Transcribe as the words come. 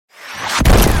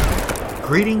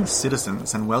Greetings,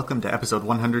 citizens, and welcome to episode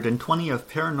 120 of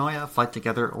Paranoia, Fight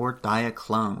Together, or Die a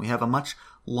Clone. We have a much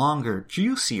longer,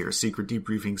 juicier secret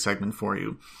debriefing segment for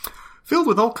you, filled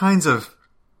with all kinds of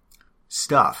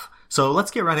stuff. So let's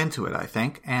get right into it, I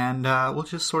think, and we'll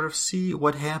just sort of see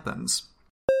what happens.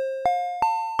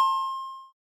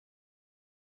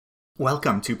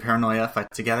 Welcome to Paranoia,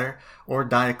 Fight Together, or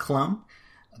Die a Clone.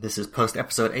 This is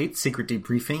post-episode 8, Secret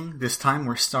Debriefing. This time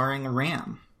we're starring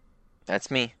Ram. That's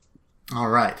me. All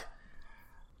right.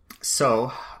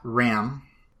 So, Ram.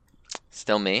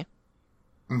 Still me.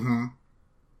 Mm-hmm.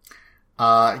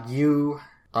 You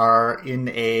are in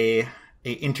a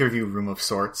interview room of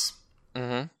sorts.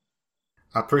 Mm-hmm.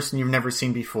 A person you've never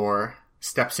seen before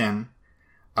steps in.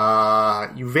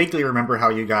 You vaguely remember how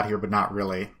you got here, but not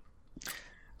really.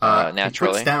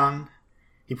 Naturally.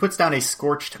 He puts down a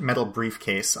scorched metal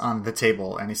briefcase on the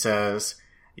table, and he says,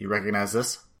 "You recognize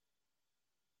this?"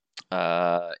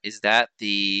 Is that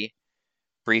the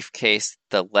briefcase,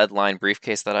 the lead-lined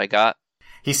briefcase that I got?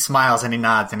 He smiles and he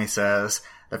nods and he says,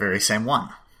 "The very same one."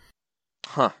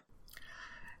 Huh.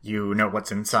 You know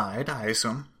what's inside, I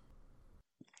assume?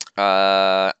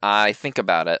 I think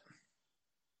about it.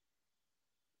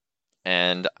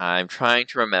 And I'm trying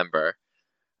to remember.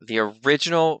 The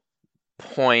original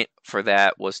point for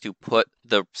that was to put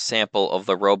the sample of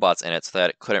the robots in it so that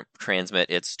it couldn't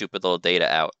transmit its stupid little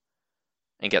data out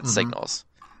and get signals.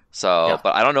 So, yeah.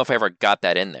 But I don't know if I ever got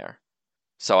that in there.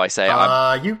 So I say...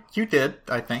 You did,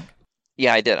 I think.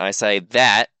 Yeah, I did. I say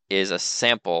that is a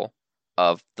sample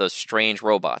of the strange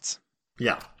robots.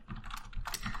 Yeah.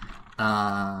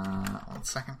 1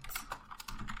 second.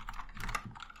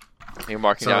 You're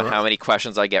marking down how many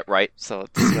questions I get right, so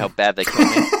to see how bad they kill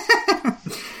me.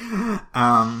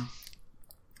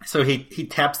 So he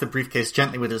taps the briefcase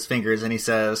gently with his fingers and he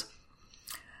says,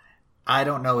 "I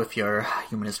don't know if your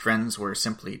humanist friends were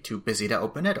simply too busy to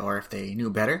open it or if they knew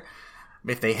better.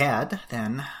 If they had,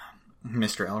 then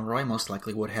Mr. Elroy most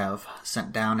likely would have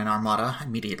sent down an armada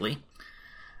immediately,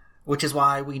 which is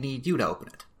why we need you to open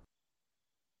it."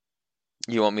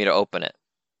 You want me to open it?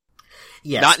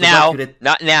 Yes. Not now.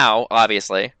 Not now,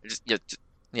 obviously.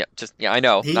 I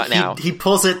know. Not now. He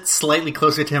pulls it slightly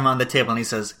closer to him on the table and he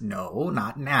says, "No,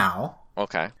 not now.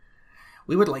 Okay.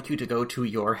 We would like you to go to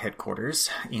your headquarters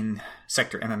in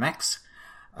Sector MMX,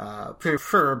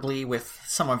 preferably with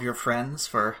some of your friends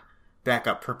for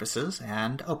backup purposes,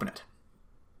 and open it."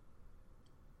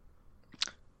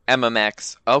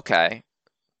 MMX, okay.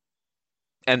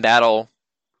 And that'll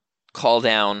call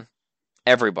down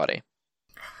everybody.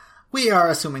 We are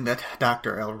assuming that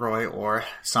Dr. Elroy or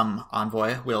some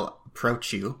envoy will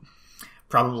approach you,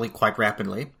 probably quite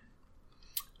rapidly.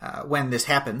 When this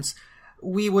happens,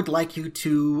 we would like you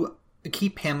to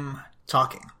keep him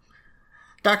talking.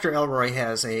 Dr. Elroy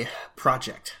has a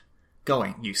project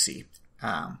going, you see.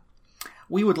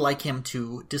 We would like him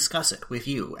to discuss it with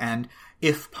you, and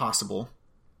if possible,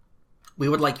 we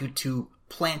would like you to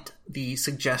plant the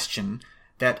suggestion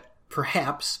that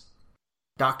perhaps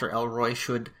Dr. Elroy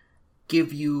should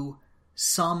give you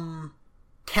some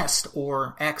test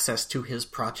or access to his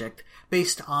project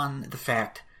based on the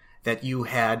fact that you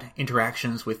had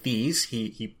interactions with these.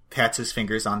 He pats his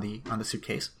fingers on the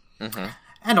suitcase. Mm-hmm.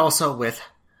 And also with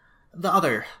the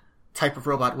other type of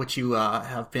robot which you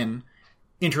have been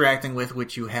interacting with,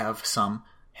 which you have some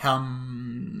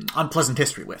unpleasant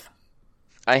history with.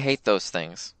 I hate those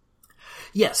things.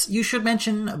 Yes, you should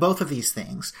mention both of these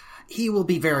things. He will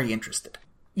be very interested.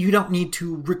 You don't need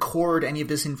to record any of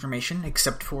this information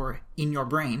except for in your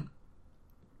brain.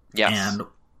 Yes. And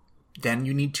then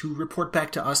you need to report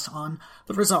back to us on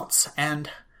the results. And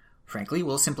frankly,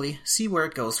 we'll simply see where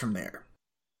it goes from there.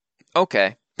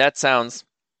 Okay. That sounds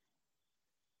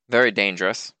very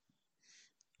dangerous.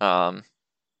 But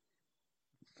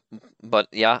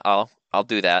yeah, I'll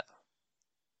do that.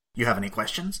 You have any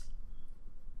questions?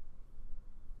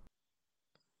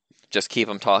 Just keep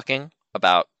him talking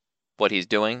about what he's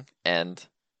doing and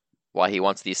why he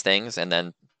wants these things, and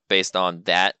then based on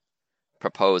that,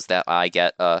 propose that I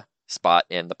get a spot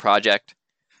in the project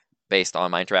based on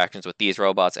my interactions with these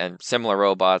robots and similar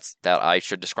robots that I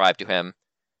should describe to him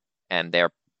and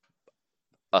their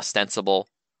ostensible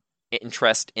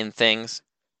interest in things.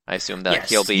 I assume that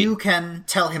he'll be... You can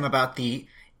tell him about the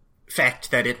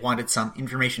fact that it wanted some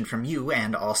information from you,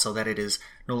 and also that it is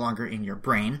no longer in your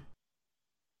brain.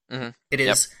 Mm-hmm. It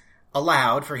is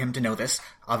allowed for him to know this.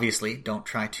 Obviously, don't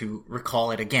try to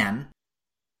recall it again.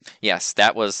 Yes,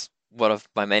 that was one of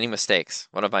my many mistakes.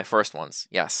 One of my first ones.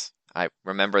 Yes, I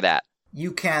remember that.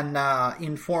 You can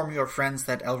inform your friends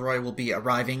that Elroy will be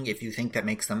arriving if you think that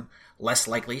makes them less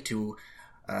likely to...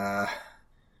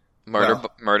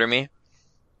 Murder me?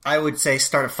 I would say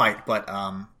start a fight, but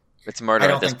It's murder I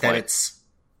at don't this think that point. it's.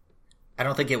 I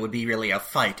don't think it would be really a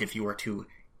fight if you were to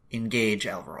engage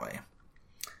Elroy.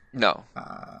 No.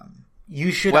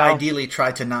 You should Well, ideally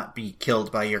try to not be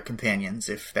killed by your companions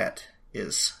if that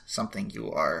is something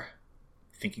you are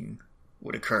thinking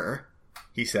would occur,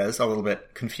 he says, a little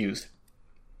bit confused.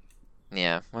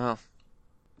 yeah, well,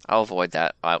 I'll avoid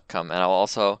that outcome, and I'll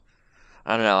also,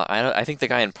 I don't know, I think the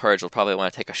guy in Purge will probably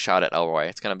want to take a shot at Elroy.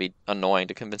 It's going to be annoying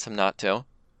to convince him not to.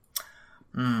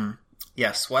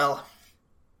 Yes, well,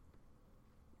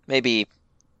 Maybe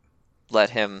let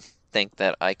him think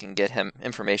that I can get him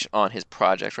information on his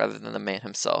project rather than the man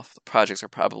himself. The projects are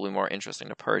probably more interesting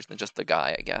to Purge than just the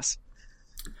guy, I guess.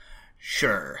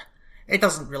 sure. It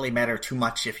doesn't really matter too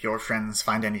much if your friends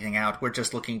find anything out. We're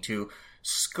just looking to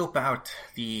scope out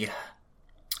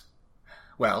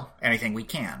anything we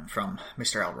can from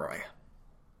Mr. Elroy.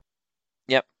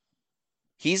 Yep.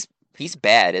 He's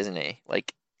bad, isn't he?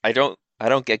 Like I don't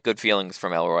get good feelings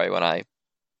from Elroy when I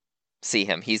see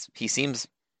him. He seems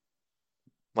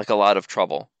like a lot of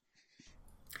trouble.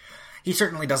 He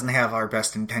certainly doesn't have our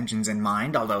best intentions in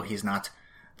mind, although he's not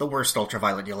the worst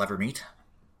ultraviolet you'll ever meet.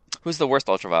 Who's the worst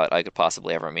ultraviolet I could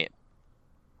possibly ever meet?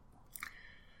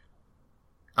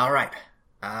 All right.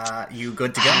 You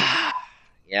good to go?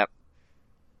 Yep.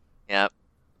 Yep.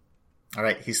 All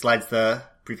right. He slides the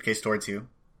briefcase towards you.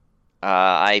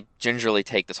 I gingerly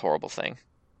take this horrible thing.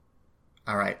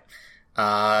 All right.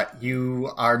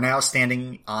 You are now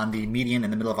standing on the median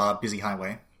in the middle of a busy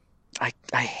highway.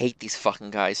 I hate these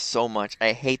fucking guys so much.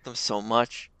 I hate them so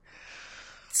much.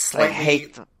 I Slightly,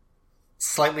 hate them.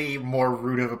 slightly more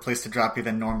rude of a place to drop you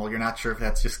than normal. You're not sure if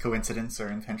that's just coincidence or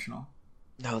intentional.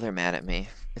 No, they're mad at me.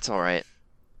 It's all right.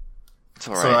 It's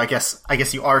all So right. I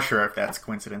guess you are sure if that's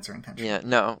coincidence or intentional. Yeah,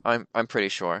 no, I'm pretty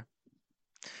sure.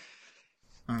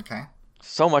 Okay.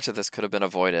 So much of this could have been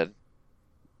avoided.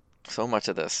 So much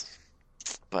of this.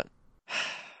 But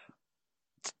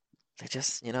they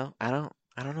just, I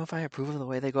don't know if I approve of the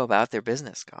way they go about their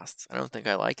business costs. I don't think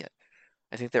I like it.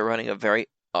 I think they're running a very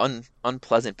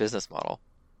unpleasant business model.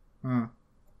 Hmm.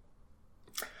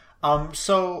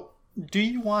 So do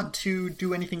you want to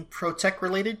do anything pro-tech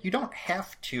related? You don't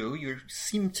have to. You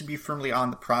seem to be firmly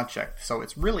on the project, so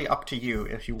it's really up to you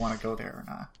if you want to go there or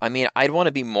not. I mean, I'd want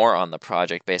to be more on the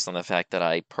project based on the fact that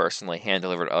I personally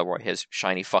hand-delivered Elroy his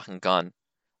shiny fucking gun.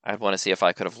 I'd want to see if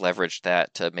I could have leveraged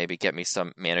that to maybe get me some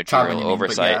Todwin, managerial you mean, but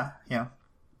oversight. yeah.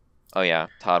 Oh yeah,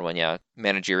 Todwin, yeah.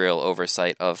 Managerial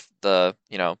oversight of the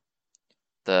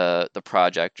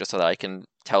project, just so that I can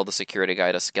tell the security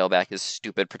guy to scale back his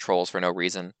stupid patrols for no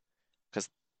reason, because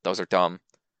those are dumb.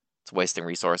 It's wasting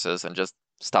resources, and just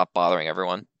stop bothering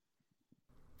everyone.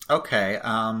 Okay,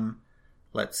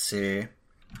 let's see.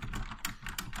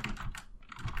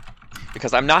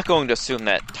 Because I'm not going to assume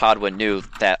that Todwin knew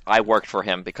that I worked for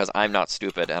him, because I'm not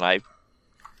stupid, and I'm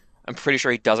pretty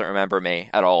sure he doesn't remember me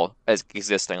at all as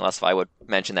existing, unless if I would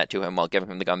mention that to him while giving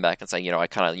him the gun back and say, I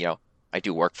kind of, I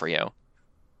do work for you.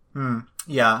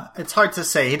 Yeah, it's hard to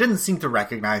say. He didn't seem to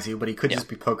recognize you, but he could Yeah. just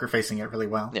be poker facing it really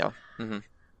well. Yeah.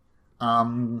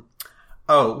 Mm-hmm.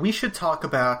 Oh, we should talk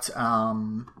about,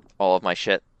 All of my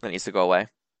shit that needs to go away.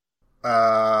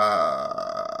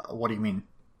 what do you mean?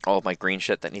 All of my green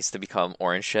shit that needs to become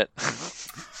orange shit.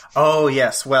 Oh,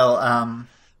 yes. Well,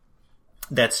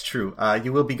 that's true.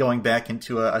 You will be going back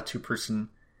into a two-person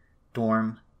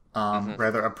dorm,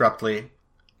 rather abruptly.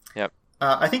 Yep.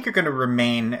 I think you're going to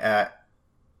remain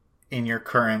in your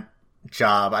current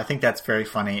job. I think that's very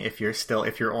funny if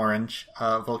you're Orange,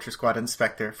 Vulture Squad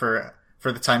Inspector for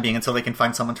the time being until they can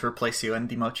find someone to replace you and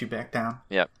demote you back down.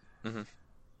 Yep.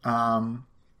 Mm-hmm.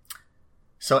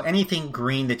 So anything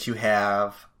green that you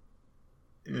have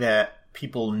that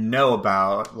people know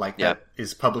about, like that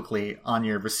is publicly on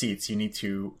your receipts, you need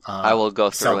to I will go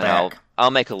sell through and back. I'll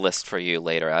make a list for you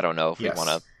later. I don't know if we Yes. want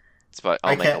to, but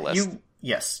I'll make a list.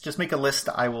 Yes, just make a list.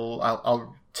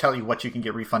 I'll tell you what you can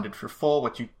get refunded for full,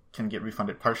 what you can get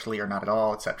refunded partially or not at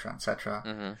all, etc., etc.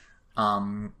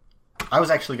 Mm-hmm. I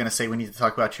was actually going to say we need to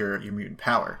talk about your mutant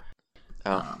power.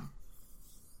 Oh.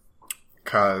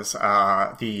 Because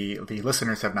the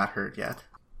listeners have not heard yet.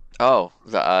 Oh,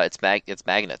 it's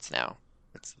magnets now.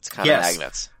 It's kind of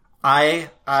magnets.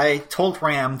 I told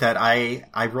Ram that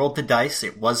I rolled the dice.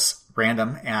 It was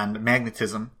random, and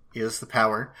magnetism is the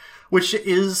power, which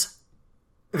is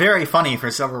very funny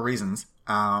for several reasons.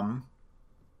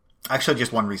 Actually,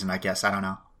 just one reason, I guess. I don't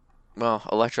know. Well,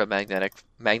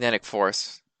 magnetic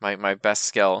force. My best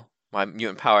skill. My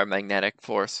mutant power, magnetic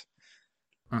force.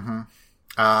 Mm-hmm.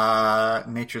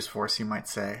 Nature's force, you might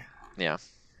say. Yeah.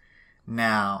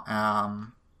 Now,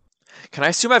 Can I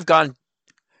assume I've gone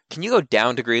Can you go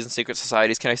down degrees in secret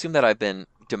societies? Can I assume that I've been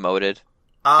demoted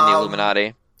in the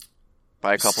Illuminati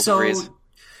by a couple degrees?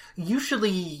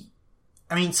 Usually,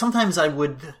 I mean, sometimes I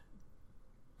would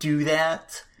do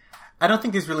that. I don't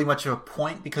think there's really much of a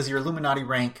point because your Illuminati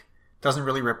rank doesn't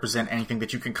really represent anything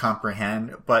that you can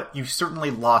comprehend, but you've certainly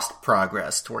lost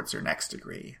progress towards your next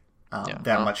degree.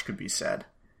 Much could be said.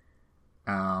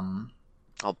 I'll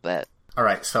bet. All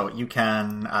right, so you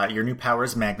can. Your new power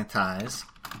is magnetize.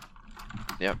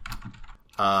 Yep.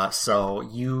 So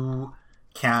you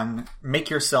can make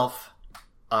yourself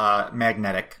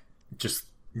magnetic, just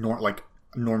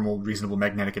normal, reasonable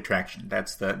magnetic attraction.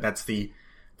 That's the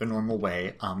normal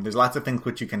way. There's lots of things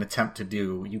which you can attempt to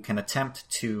do. You can attempt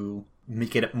to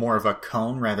make it more of a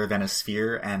cone rather than a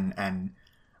sphere, and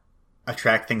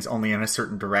attract things only in a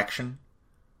certain direction.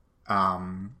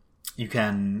 You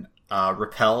can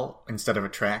repel instead of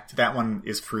attract. That one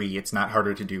is free. It's not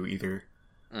harder to do either.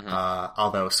 Mm-hmm.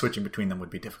 Although switching between them would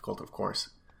be difficult, of course.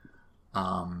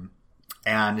 And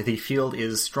the field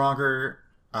is stronger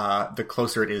the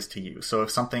closer it is to you. So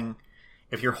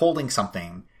if you're holding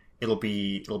something, it'll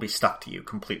be stuck to you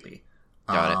completely.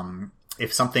 Got it.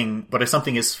 If something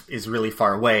is really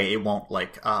far away, it won't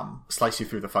slice you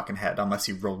through the fucking head unless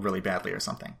you rolled really badly or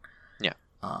something. Yeah.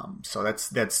 So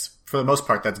that's for the most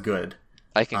part that's good.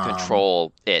 I can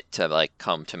control it to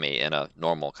come to me in a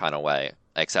normal kind of way,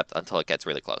 except until it gets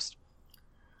really close.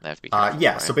 I have to be careful,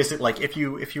 right? So basically, if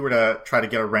you were to try to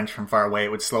get a wrench from far away,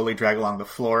 it would slowly drag along the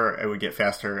floor. It would get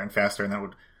faster and faster, and then it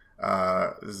would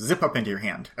zip up into your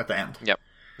hand at the end. Yep.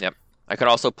 I could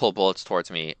also pull bullets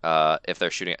towards me. If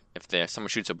someone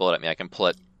shoots a bullet at me, I can pull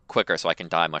it quicker so I can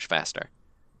die much faster.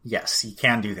 Yes, you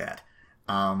can do that.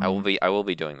 I will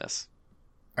be doing this.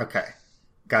 Okay,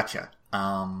 gotcha.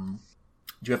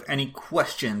 Do you have any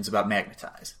questions about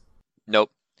magnetize? Nope.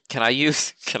 Can I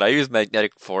use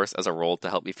magnetic force as a roll to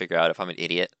help me figure out if I'm an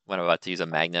idiot when I'm about to use a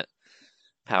magnet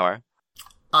power?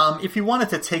 If you wanted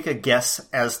to take a guess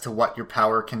as to what your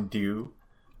power can do,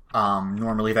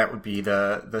 normally that would be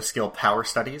the skill power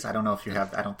studies. I don't know if you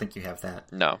have. I don't think you have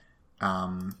that. No.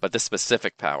 But this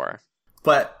specific power.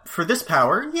 But for this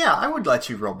power, yeah, I would let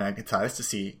you roll magnetize to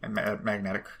see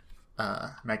magnetic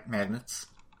magnets.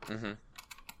 Mm-hmm.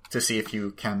 To see if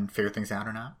you can figure things out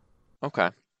or not. Okay.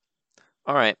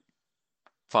 All right.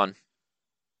 Fun.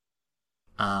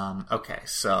 Okay,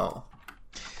 so...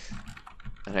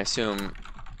 And I assume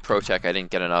ProTech I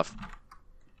didn't get enough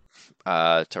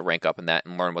to rank up in that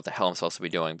and learn what the hell I'm supposed to be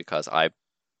doing because I'm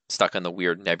stuck in the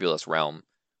weird nebulous realm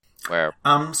where...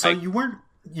 You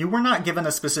were not given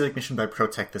a specific mission by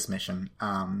ProTech this mission.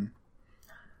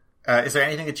 Is there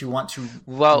anything that you want to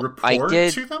report I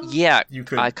did, to them? Yeah, you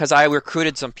could, because I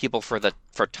recruited some people for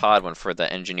Todd for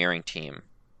the engineering team,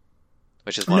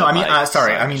 which is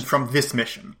I mean from this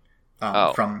mission,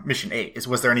 from mission 8.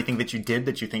 Was there anything that you did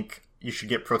that you think you should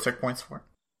get ProTech points for?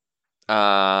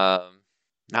 Not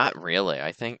really.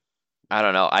 I think I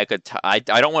don't know. I could. I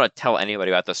don't want to tell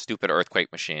anybody about the stupid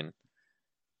earthquake machine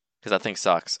because that thing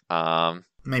sucks.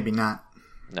 Maybe not.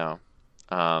 No.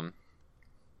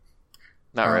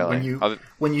 Not really.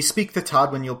 When you speak to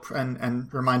Todd,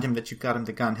 and remind him that you got him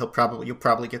the gun, you'll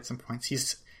probably get some points.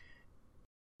 He's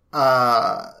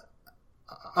a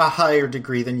higher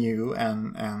degree than you,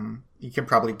 and he can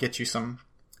probably get you some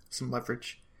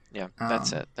leverage. Yeah,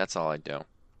 that's it. That's all I do.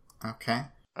 Okay.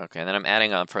 Okay, and then I'm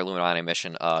adding on for Illuminati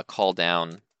mission. Call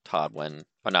down Call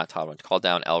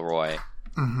down Elroy,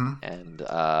 mm-hmm. and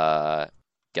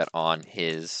get on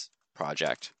his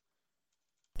project.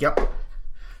 Yep.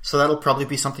 So that'll probably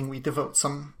be something we devote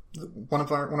one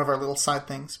of our little side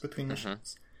things between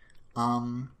missions.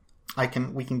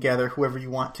 Mm-hmm. We can gather whoever you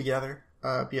want together,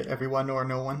 be it everyone or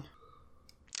no one.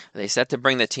 They said to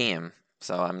bring the team,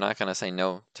 so I'm not going to say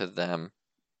no to them.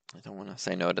 I don't want to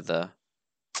say no to the.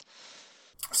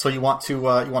 So you want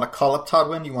to call up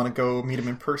Todwin? You want to go meet him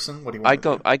in person? What do you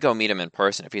want? I go meet him in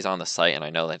person if he's on the site, and I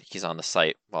know that he's on the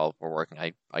site while we're working.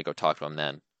 I go talk to him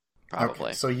then, probably.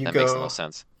 Okay, so that makes the most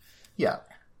sense. Yeah.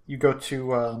 You go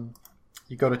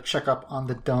to check up on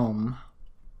the dome.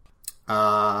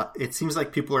 It seems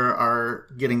like people are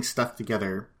getting stuff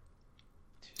together.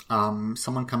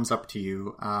 Someone comes up to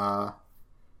you.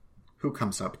 Who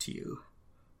comes up to you?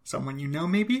 Someone you know,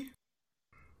 maybe?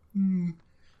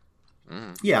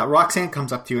 Yeah, Roxanne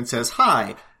comes up to you and says,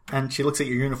 "Hi." And she looks at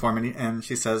your uniform and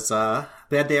she says,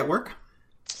 "Bad day at work?"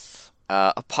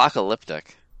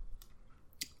 Apocalyptic.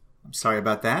 I'm sorry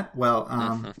about that.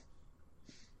 Well,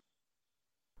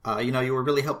 you were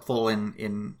really helpful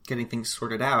in getting things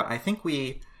sorted out. I think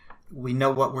we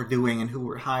know what we're doing and who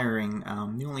we're hiring.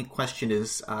 The only question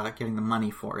is getting the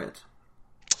money for it.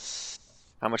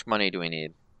 How much money do we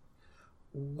need?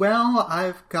 Well,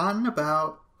 I've gotten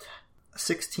about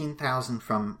 16,000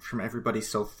 from everybody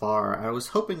so far. I was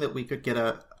hoping that we could get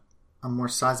a more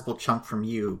sizable chunk from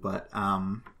you, but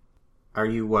are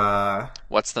you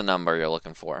What's the number you're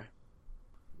looking for?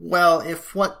 well,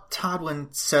 if what Todwin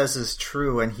says is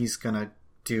true and he's gonna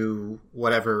do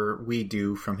whatever we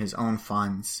do from his own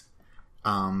funds,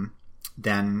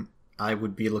 then I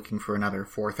would be looking for another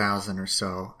 4,000 or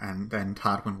so, and then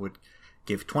Todwin would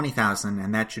give 20,000,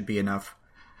 and that should be enough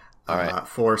All right.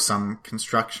 for some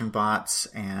construction bots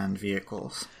and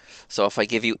vehicles. So if I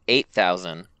give you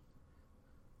 8,000,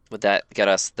 would that get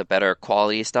us the better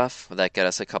quality stuff? Would that get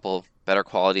us a couple better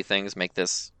quality things, make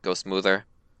this go smoother?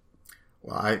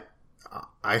 Well,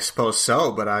 I suppose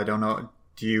so, but I don't know.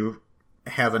 Do you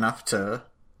have enough to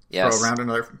Yes. throw around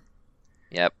another?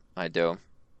 Yep, I do.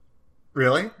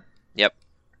 Really? Yep,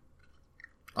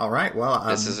 All right. Well,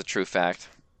 this is a true fact.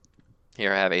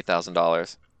 Here I have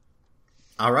 $8,000.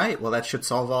 all right. Well, that should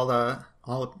solve all the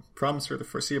problems for the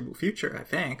foreseeable future, I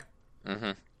think.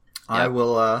 Mm-hmm. I Yep.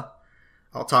 will.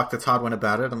 I'll talk to Todwin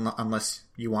about it, unless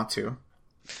you want to.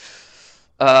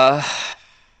 Uh,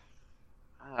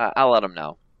 I'll let him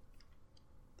know.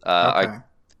 Okay.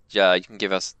 You can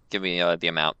give me the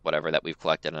amount, whatever that we've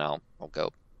collected, and I'll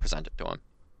go present it to him.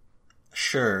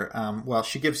 Sure. Well,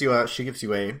 she gives you a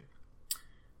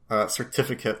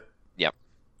certificate Yep,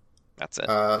 that's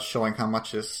it. showing how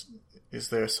much is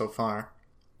there so far,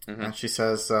 Mm-hmm. and she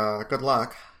says, "Good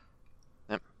luck."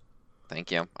 Yep.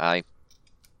 Thank you. I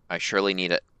surely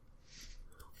need it.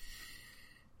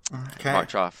 Okay.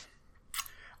 March off.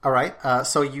 All right.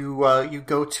 So you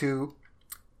go to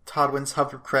Todwin's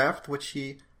hovercraft, which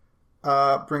he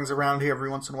brings around here every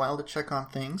once in a while to check on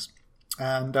things,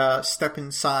 and step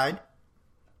inside.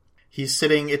 He's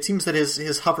sitting. It seems that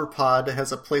his hover pod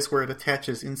has a place where it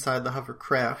attaches inside the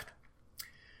hovercraft.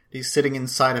 He's sitting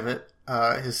inside of it.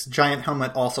 His giant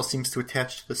helmet also seems to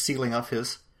attach to the ceiling of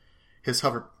his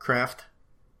hovercraft.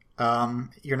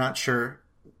 You're not sure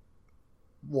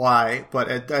why,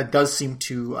 but it does seem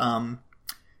to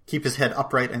keep his head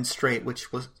upright and straight,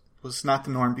 which was not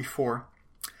the norm before.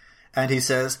 And he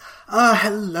says,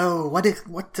 hello.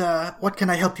 What can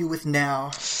I help you with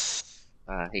now?"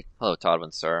 Hey, hello,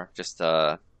 Todwin, sir. Just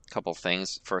a couple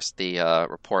things. First, the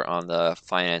report on the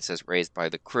finances raised by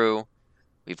the crew.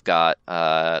 We've got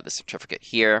the certificate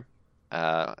here,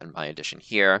 and my edition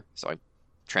here. So I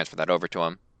transfer that over to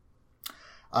him.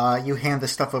 You hand the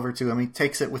stuff over to him. He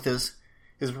takes it with his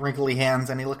wrinkly hands,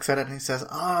 and he looks at it and he says,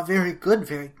 very good,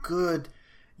 very good.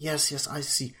 Yes, I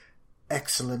see.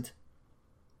 Excellent.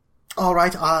 All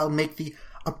right, I'll make the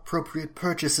appropriate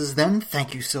purchases then.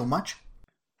 Thank you so much.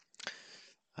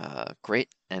 Great.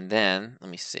 And then, let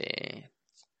me see.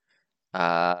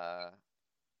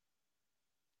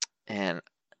 And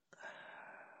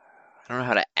I don't know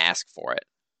how to ask for it.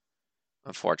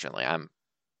 Unfortunately, I'm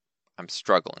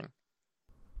struggling.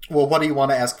 Well, what do you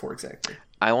want to ask for exactly?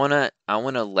 I wanna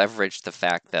leverage the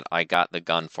fact that I got the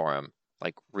gun for him,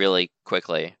 like really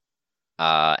quickly,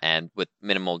 and with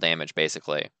minimal damage,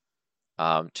 basically,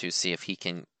 to see if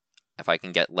I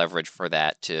can get leverage for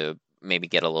that to maybe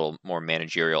get a little more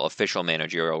official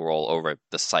managerial role over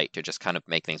the site to just kind of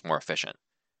make things more efficient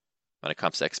when it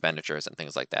comes to expenditures and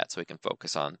things like that, so we can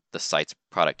focus on the site's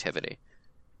productivity.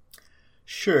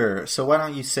 Sure. So why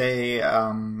don't you say,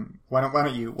 why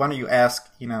don't you ask,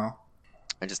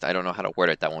 I don't know how to word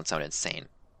it that won't sound insane.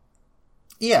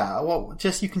 Yeah, well,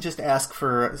 you can just ask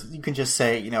for, you can just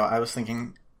say, I was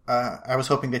thinking, I was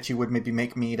hoping that you would maybe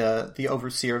make me the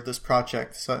overseer of this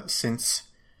project, since,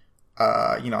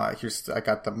 I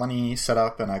got the money set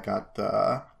up, and I got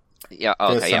Yeah,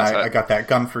 okay, this, yeah. and I got that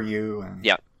gun for you, and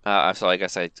Yeah. So I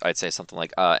guess I'd say something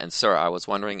like, and sir, I was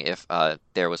wondering if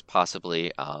there was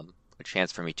possibly a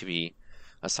chance for me to be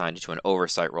assigned to an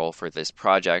oversight role for this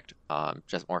project,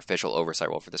 just more official oversight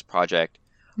role for this project.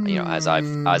 As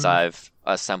I've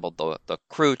assembled the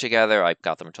crew together, I've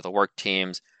got them into the work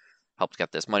teams, helped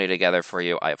get this money together for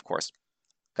you. I of course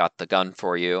got the gun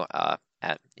for you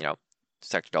at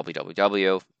Sector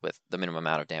WWW with the minimum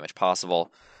amount of damage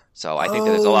possible. So I think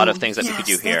there's a lot of things that we could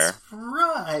do here. That's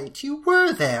right. You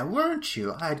were there, weren't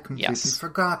you? I'd completely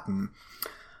forgotten.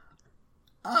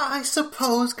 I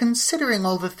suppose, considering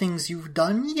all the things you've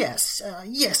done, yes,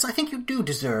 I think you do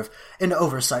deserve an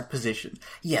oversight position.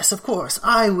 Yes, of course,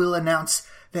 I will announce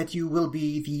that you will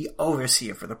be the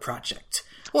overseer for the project.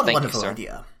 What a wonderful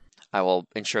idea. I will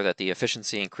ensure that the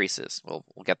efficiency increases. We'll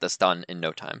get this done in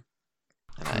no time.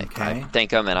 And I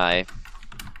thank him, and I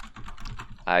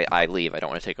leave. I don't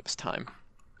want to take up his time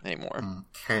anymore.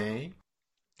 Okay.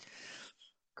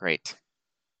 Great.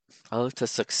 I'll look to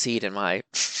succeed in my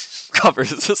cover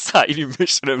the society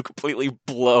mission and completely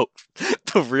blow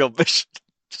the real mission.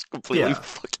 Just completely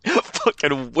Yeah.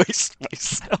 fucking waste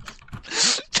myself.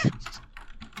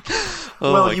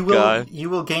 Oh Well, my god. you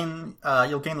will gain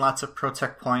you'll gain lots of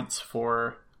protect points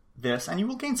for this, and you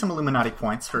will gain some Illuminati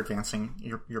points for advancing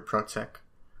your protect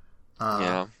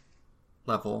Yeah.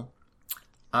 level.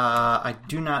 I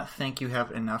do not think you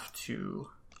have enough to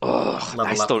Ugh, level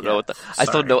I up still don't know yet. I still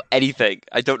don't Sorry. know anything.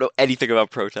 I don't know anything about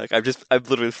Protec. I'm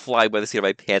literally flying by the seat of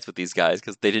my pants with these guys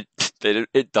because they didn't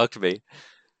induct me.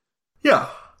 Yeah.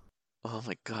 Oh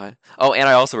my god. Oh, and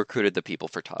I also recruited the people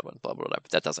for Todd blah blah blah.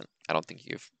 That doesn't. I don't think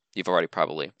you've already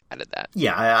probably added that.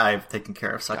 Yeah, I've taken care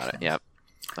of such Got it. things. Yeah.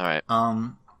 All right.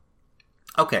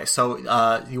 Okay, so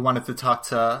you wanted to talk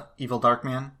to Evil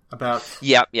Darkman about?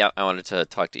 Yeah, yeah. I wanted to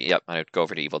talk to. Yep, I'd go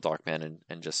over to Evil Darkman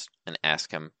and just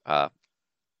ask him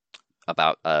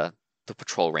about the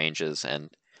patrol ranges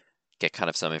and get kind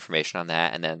of some information on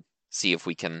that, and then see if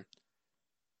we can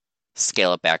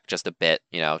scale it back just a bit,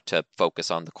 to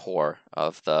focus on the core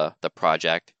of the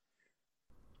project,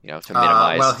 to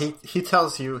minimize. Well, he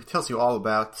tells you all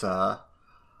about the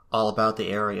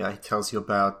area. He tells you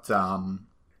about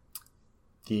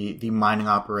the mining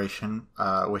operation,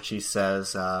 which he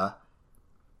says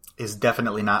is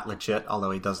definitely not legit,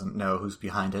 although he doesn't know who's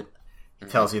behind it. He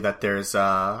tells you that there's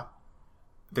a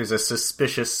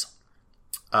suspicious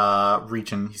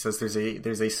region. He says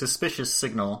there's a suspicious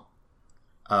signal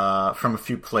from a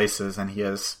few places, and he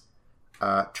has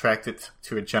tracked it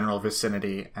to a general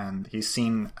vicinity, and he's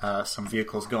seen some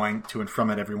vehicles going to and from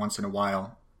it every once in a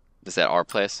while. Is that our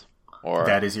place? Or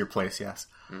that is your place? Yes.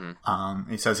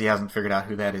 He says he hasn't figured out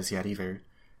who that is yet either,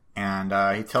 and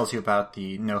he tells you about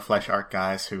the No Flesh Art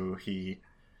guys, who he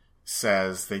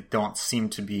says they don't seem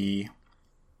to be.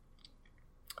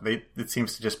 It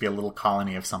seems to just be a little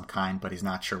colony of some kind, but he's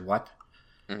not sure what.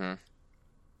 Mm-hmm.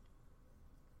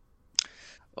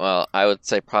 Well, I would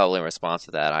say probably in response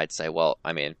to that, I'd say, well,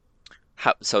 I mean,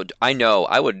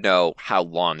 I would know how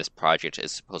long this project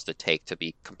is supposed to take to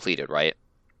be completed, right?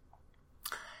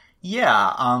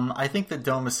 Yeah, I think the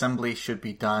dome assembly should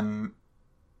be done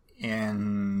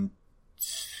in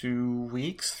 2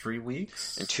 weeks, 3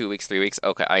 weeks. In 2 weeks, 3 weeks.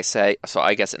 Okay, I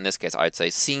guess in this case, I'd say,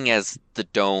 seeing as the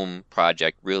dome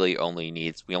project really we only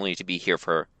need to be here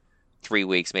for 3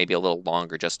 weeks, maybe a little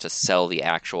longer, just to sell the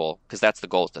actual, because that's the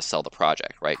goal, is to sell the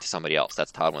project, right, to somebody else.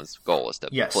 That's Todwin's goal, is to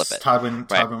flip it. Todwin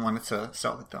wanted to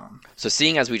sell the dome. So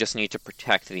seeing as we just need to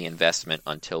protect the investment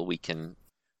until we can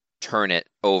turn it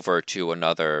over to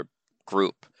another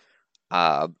group,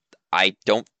 I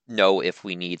don't know if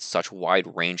we need such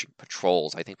wide-ranging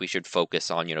patrols. I think we should focus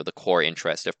on, the core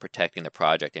interest of protecting the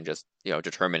project and just,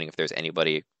 determining if there's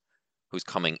anybody who's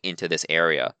coming into this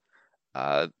area.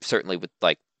 Certainly with,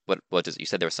 like, what does you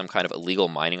said there was some kind of illegal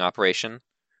mining operation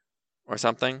or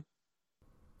something?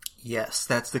 Yes,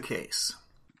 that's the case.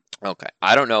 Okay.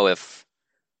 I don't know if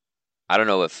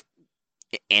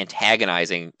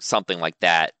antagonizing something like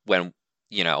that when,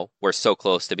 we're so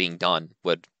close to being done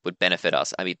would benefit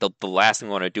us. I mean, the last thing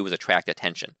we want to do is attract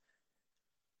attention.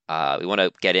 We want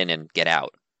to get in and get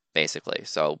out, basically.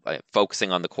 So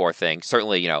focusing on the core thing,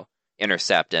 certainly,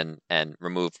 intercept and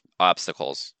remove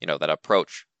obstacles, that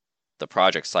approach the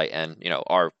project site and,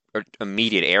 our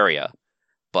immediate area.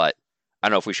 But I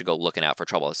don't know if we should go looking out for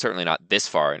trouble. It's certainly not this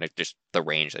far, and it's just the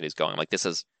range that he's going. I'm like, this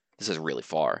is really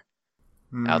far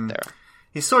out there.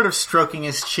 He's sort of stroking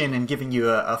his chin and giving you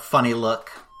a funny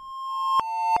look.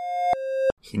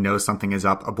 He knows something is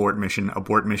up. Abort mission,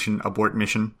 abort mission, abort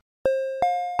mission.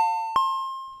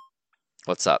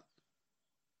 What's up?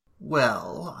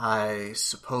 Well, I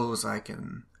suppose I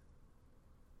can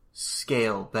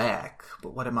scale back,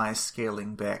 but what am I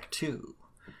scaling back to?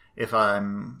 If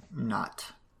I'm not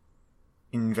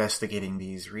investigating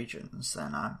these regions,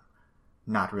 then I'm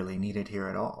not really needed here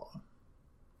at all.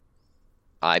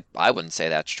 I wouldn't say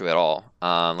that's true at all.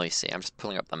 Let me see. I'm just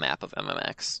pulling up the map of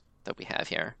MMX that we have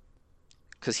here,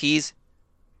 because he's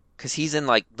in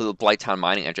like the Blighttown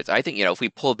mining entrance. I think, if we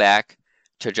pull back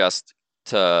to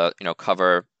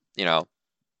cover,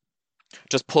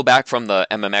 just pull back from the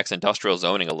MMX industrial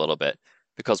zoning a little bit,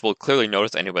 because we'll clearly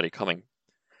notice anybody coming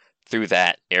through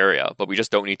that area, but we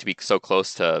just don't need to be so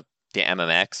close to the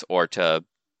MMX or to,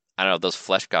 I don't know, those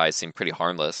flesh guys seem pretty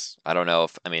harmless. I don't know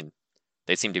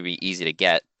they seem to be easy to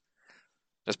get.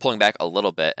 Just pulling back a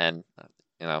little bit and,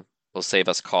 will save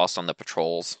us cost on the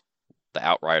patrols, the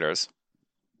outriders.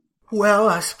 Well,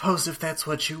 I suppose if that's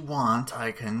what you want,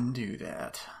 I can do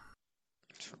that.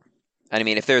 And I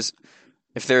mean, if there's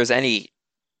anything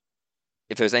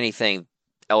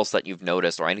else that you've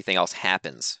noticed or anything else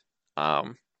happens,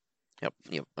 Yep.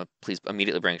 Please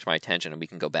immediately bring it to my attention, and we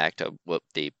can go back to what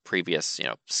the previous,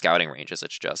 scouting ranges.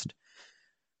 It's just,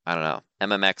 I don't know.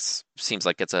 MMX seems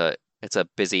like it's a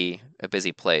busy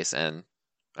place, and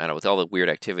I don't know, with all the weird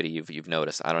activity you've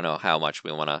noticed, I don't know how much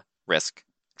we want to risk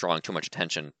drawing too much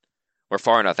attention. We're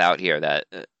far enough out here that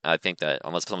I think that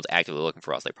unless someone's actively looking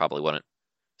for us, they probably wouldn't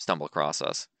stumble across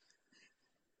us.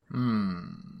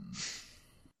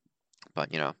 But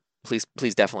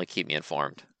please definitely keep me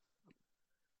informed.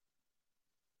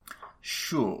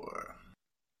 Sure.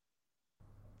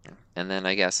 And then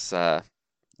I guess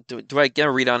do I get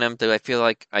a read on him? Do I feel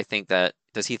like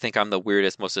does he think I'm the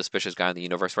weirdest, most suspicious guy in the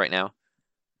universe right now?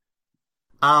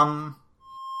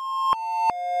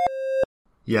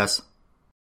 Yes.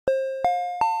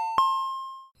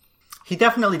 He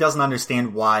definitely doesn't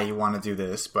understand why you want to do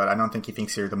this, but I don't think he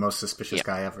thinks you're the most suspicious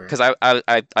guy ever. Because I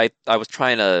was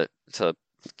trying to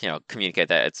communicate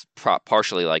that it's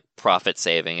partially like profit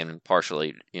saving and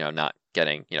partially not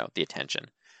getting the attention.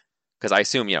 Because I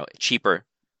assume cheaper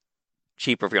if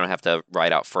we don't have to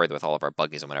ride out further with all of our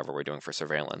buggies and whatever we're doing for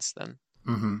surveillance. Then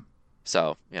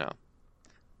so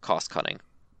cost cutting.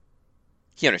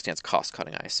 He understands cost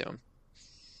cutting, I assume.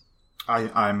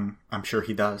 I'm sure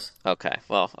he does. Okay,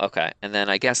 well, okay, and then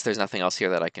I guess there's nothing else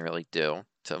here that I can really do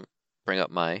to bring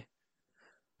up my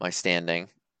standing.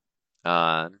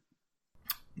 And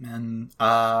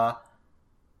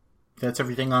that's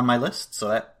everything on my list.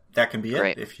 So that can be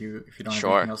great. It. If you don't have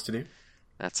anything else to do,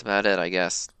 that's about it, I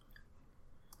guess.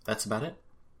 That's about it.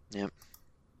 Yep.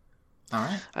 All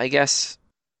right. I guess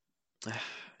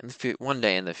one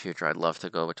day in the future, I'd love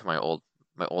to go over to my old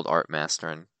art master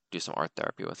and do some art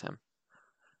therapy with him.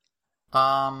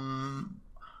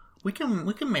 We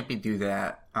can maybe do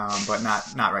that, but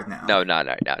not right now. No, not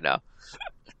right now. No.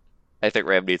 I think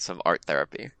Ram needs some art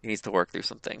therapy. He needs to work through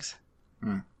some things.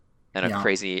 And a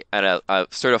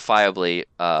certifiably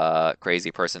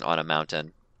crazy person on a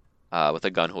mountain with a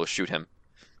gun who will shoot him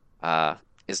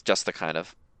is just the kind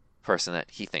of person that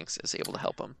he thinks is able to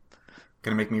help him.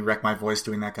 Gonna make me wreck my voice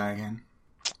doing that guy again.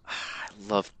 I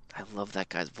love that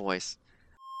guy's voice.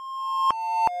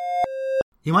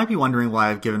 You might be wondering why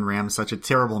I've given Ram such a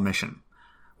terrible mission.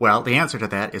 Well, the answer to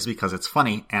that is because it's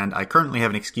funny, and I currently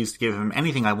have an excuse to give him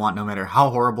anything I want no matter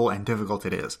how horrible and difficult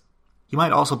it is. You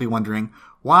might also be wondering,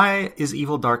 why is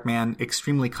Evil Darkman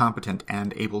extremely competent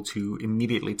and able to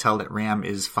immediately tell that Ram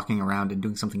is fucking around and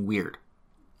doing something weird?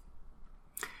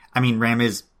 I mean, Ram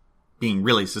is being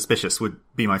really suspicious would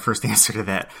be my first answer to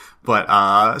that.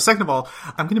 But second of all,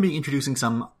 I'm going to be introducing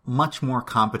some much more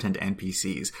competent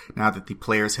NPCs now that the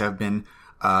players have been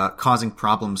causing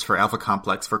problems for Alpha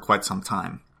Complex for quite some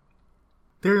time.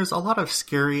 There's a lot of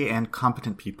scary and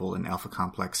competent people in Alpha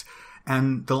Complex,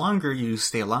 and the longer you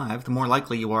stay alive, the more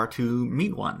likely you are to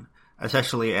meet one,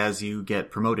 especially as you get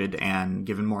promoted and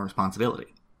given more responsibility.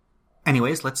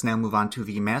 Anyways, let's now move on to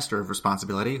the Master of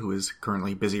Responsibility, who is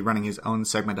currently busy running his own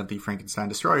segment of the Frankenstein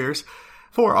Destroyers,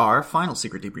 for our final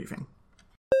secret debriefing.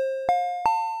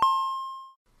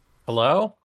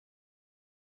 Hello?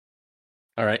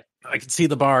 Alright, I can see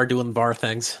the bar doing bar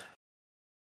things.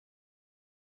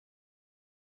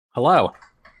 Hello?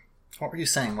 What were you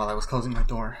saying while I was closing my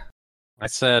door? I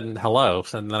said hello,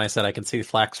 and then I said I can see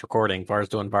Flax recording. Bar's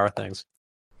doing bar things.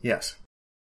 Yes.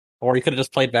 Or you could have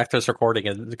just played back to this recording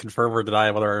and confirm or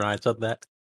deny whether or not I said that.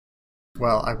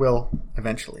 Well, I will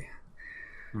eventually.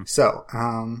 So,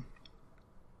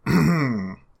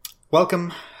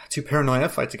 welcome to Paranoia,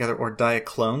 Fight Together or Die a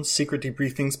Clone, Secret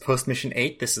Debriefings Post-Mission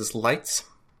 8. This is Lights.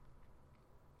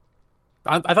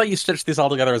 I thought you stitched these all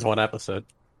together as one episode.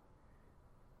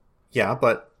 Yeah,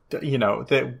 but,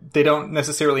 they don't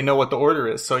necessarily know what the order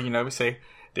is. So, we say,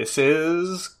 this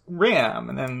is Ram,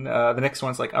 and then the next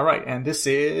one's like, all right, and this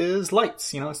is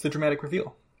Lights. It's the dramatic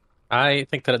reveal. I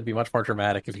think that it'd be much more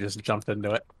dramatic if you just jumped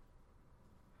into it.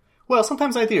 Well,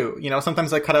 sometimes I do.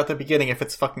 Sometimes I cut out the beginning if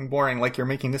it's fucking boring, like you're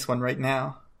making this one right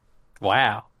now.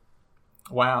 Wow.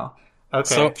 Okay.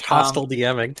 So, hostile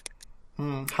DMing.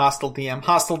 Hostile DM.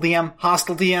 Hostile DM.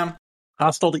 Hostile DM.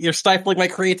 You're stifling my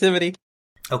creativity.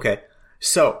 Okay.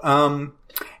 So,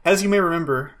 as you may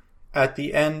remember, at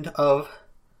the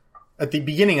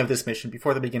beginning of this mission,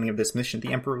 before the beginning of this mission,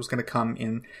 the Emperor was going to come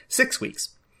in 6 weeks.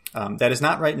 That is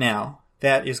not right now.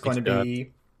 That is going to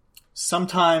be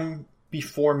sometime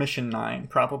before Mission 9,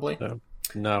 probably.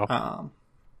 No.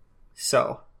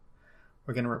 So,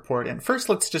 we're going to report in. First,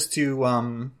 let's just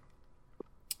do,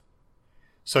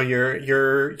 so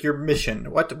your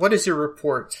mission. What is your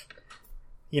report,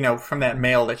 from that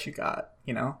mail that you got,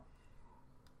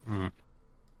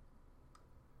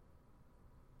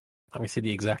 Let me see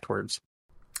the exact words.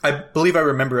 I believe I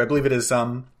remember. I believe it is,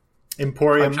 I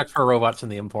Emporium. checked for robots in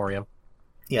the Emporium.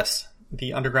 Yes,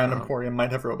 the underground Emporium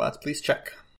might have robots. Please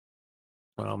check.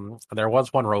 There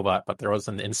was one robot, but there was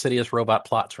an insidious robot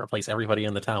plot to replace everybody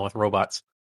in the town with robots,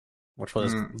 which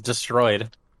was destroyed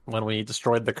when we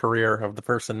destroyed the career of the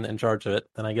person in charge of it.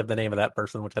 Then I give the name of that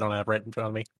person, which I don't have right in front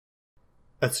of me.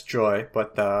 That's Joy,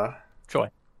 but Joy.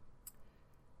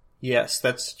 yes,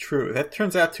 that's true. That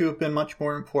turns out to have been much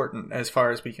more important as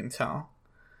far as we can tell.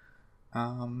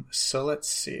 So let's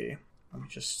see. Let me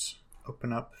just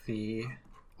open up the...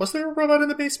 Was there a robot in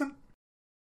the basement?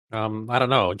 I don't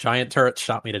know. Giant turrets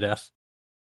shot me to death.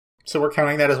 So we're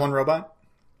counting that as one robot?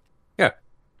 Yeah.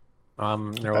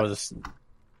 There was...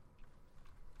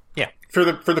 Yeah. For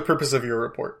the purpose of your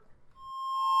report.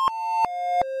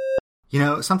 You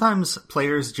know, sometimes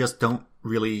players just don't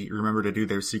really remember to do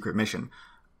their secret mission.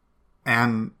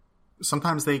 And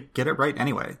sometimes they get it right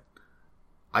anyway.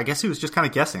 I guess he was just kind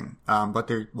of guessing, but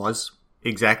there was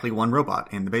exactly one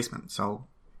robot in the basement, so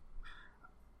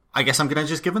I guess I'm gonna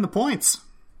just give him the points.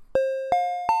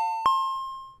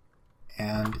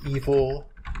 And evil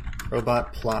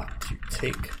robot plot to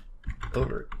take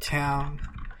over town,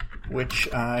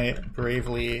 which I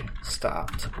bravely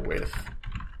stopped with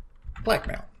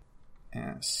blackmail.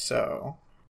 And so...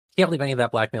 Can't believe any of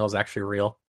that blackmail is actually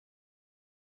real.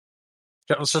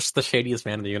 That was just the shadiest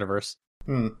man in the universe.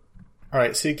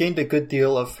 Alright, so you gained a good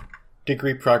deal of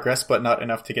degree progress, but not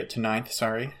enough to get to 9th,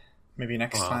 sorry. Maybe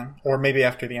next time. Or maybe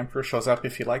after the Emperor shows up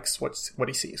if he likes what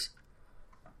he sees.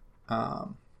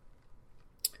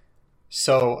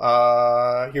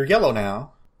 So, you're yellow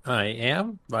now. I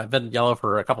am? I've been yellow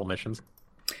for a couple missions.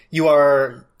 You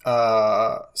are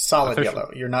solid Official.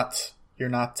 yellow. You're not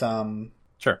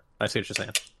Sure, I see what you're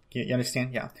saying. you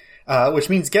understand? Yeah. Which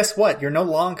means, guess what? You're no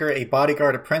longer a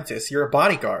bodyguard apprentice. You're a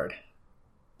bodyguard.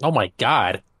 Oh my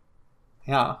god.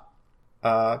 Yeah.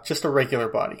 Just a regular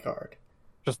bodyguard.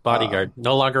 Just bodyguard.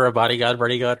 No longer a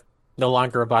bodyguard. No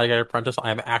longer a bodyguard apprentice.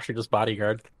 I am actually just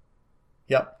bodyguard.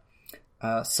 Yep.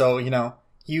 So, you know,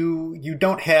 you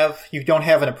don't have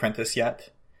an apprentice yet.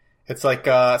 It's like,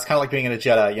 it's kind of like being in a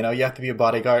Jedi, you know, you have to be a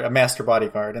bodyguard, a master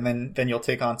bodyguard, and then you'll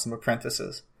take on some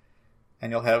apprentices.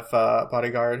 And you'll have,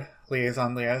 bodyguard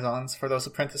liaisons for those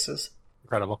apprentices.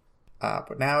 Incredible.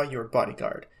 But now you're a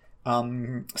bodyguard.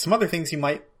 Some other things you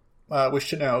might, wish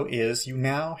to know is you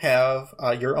now have,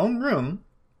 your own room.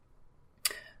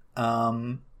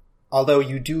 Although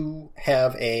you do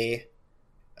have a,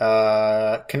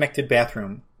 connected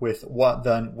bathroom with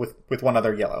one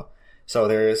other yellow. So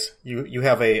there's you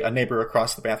have a neighbor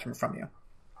across the bathroom from you.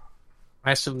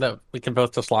 I assume that we can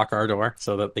both just lock our door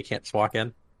so that they can't just walk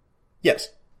in. Yes.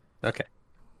 Okay.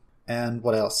 And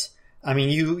what else? I mean,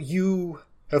 you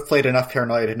have played enough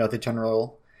Paranoia to know the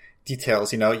general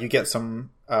details. You know, you get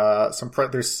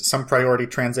there's some priority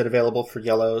transit available for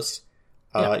yellows.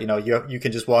 Yeah. You know, you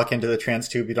can just walk into the trans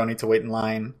tube. You don't need to wait in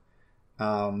line.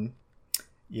 You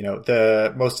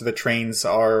know, most of the trains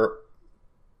are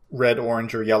red,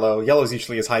 orange, or yellow. Yellow is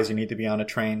usually as high as you need to be on a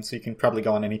train, so you can probably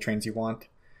go on any trains you want.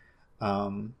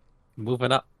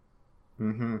 Moving up.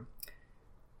 Mm-hmm.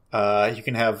 You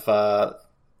can have,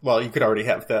 you could already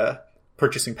have the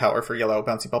purchasing power for yellow,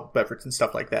 bouncy bubble beverage and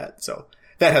stuff like that. So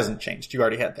that hasn't changed. You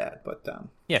already had that, but,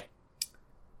 yeah.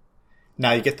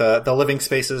 Now you get the living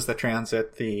spaces, the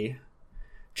transit, the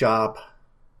job,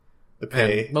 the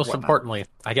pay. And most importantly,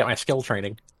 I get my skill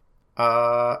training.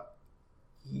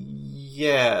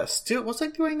 Yes. Was I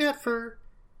doing that for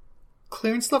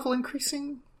clearance level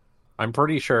increasing? I'm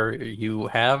pretty sure you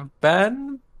have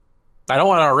been. I don't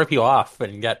want to rip you off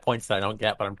and get points that I don't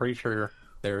get, but I'm pretty sure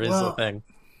there is a thing.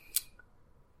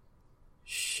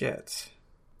 Shit.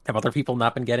 Have other people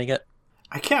not been getting it?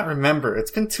 I can't remember.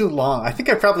 It's been too long. I think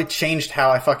I probably changed how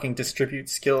I fucking distribute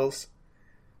skills.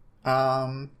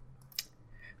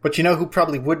 But you know who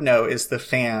probably would know is the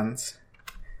fans.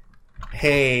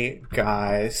 Hey,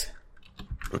 guys.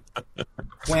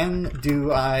 When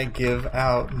do I give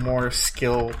out more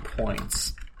skill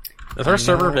points? Is our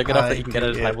server big enough that you can get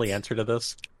a timely answer to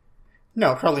this?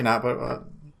 No, probably not, but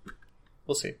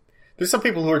we'll see. There's some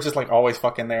people who are just like always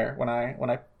fucking there when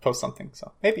I post something,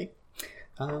 so maybe.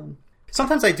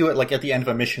 Sometimes I do it like at the end of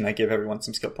a mission. I give everyone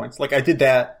some skill points. Like I did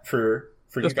that for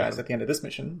you guys at the end of this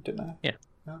mission, didn't I? Yeah.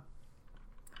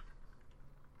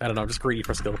 I don't know. I'm just greedy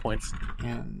for skill points.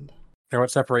 And they're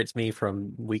what separates me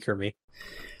from weaker me.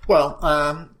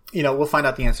 Well, you know, we'll find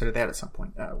out the answer to that at some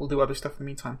point. We'll do other stuff in the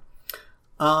meantime.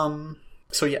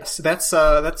 So yes, that's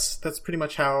pretty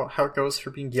much how it goes for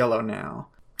being yellow now.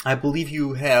 I believe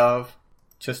you have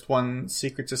just one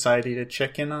secret society to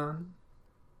check in on.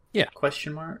 Yeah.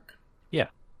 Question mark. Yeah.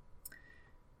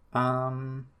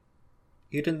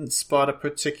 You didn't spot a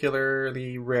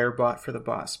particularly rare bot for the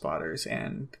bot spotters,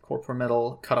 and Corporal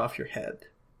Metal cut off your head.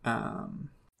 I'm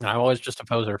always just a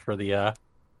poser for the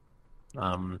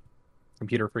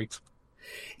computer freaks.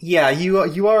 Yeah,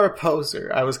 you are a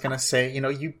poser. I was gonna say,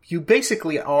 you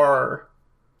basically are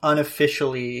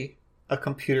unofficially a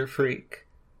computer freak.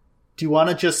 Do you want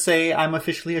to just say I'm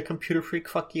officially a computer freak?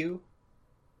 Fuck you.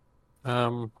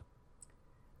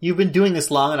 You've been doing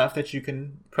this long enough that you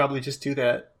can probably just do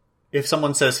that. If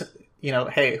someone says,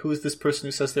 hey, who's this person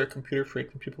who says they're a computer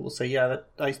freak? And people will say, yeah,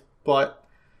 I bought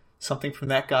something from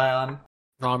that guy on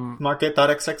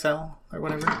market.xxl or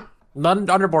whatever.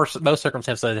 Under most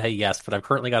circumstances, I'd say yes, but I've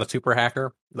currently got a super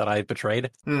hacker that I've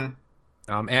betrayed. And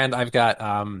I've got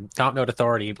comp node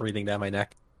authority breathing down my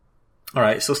neck. All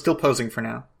right, so still posing for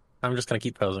now. I'm just going to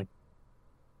keep posing.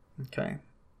 Okay.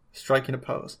 Striking a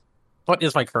pose. What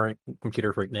is my current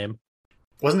computer freak name?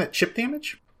 Wasn't it chip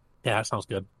damage? Yeah, that sounds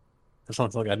good. That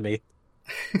sounds like me.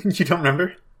 You don't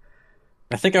remember?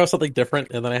 I think I was something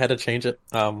different, and then I had to change it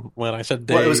when I said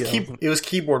day. Well, it was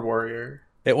Keyboard Warrior.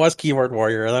 It was Keyboard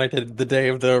Warrior, and then I did the Day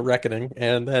of the Reckoning,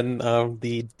 and then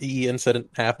the DE incident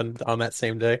happened on that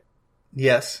same day.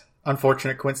 Yes.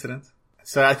 Unfortunate coincidence.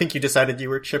 So I think you decided you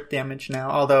were chip damage now,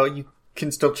 although you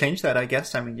can still change that, I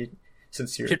guess. I mean,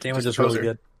 since you're chip damage is really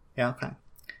good. Yeah, okay.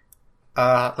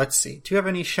 Let's see. Do you have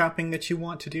any shopping that you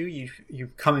want to do?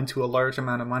 You've come into a large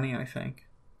amount of money, I think.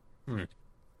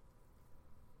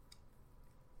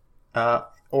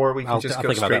 Or we can I'll go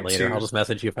think about that later. to... I'll just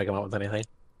message you if I come up with anything.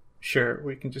 Sure,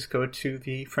 we can just go to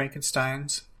the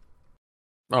Frankensteins.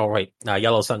 Oh, right.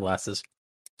 Yellow sunglasses.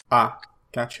 Ah,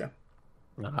 gotcha.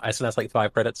 I said that's like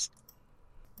 5 credits.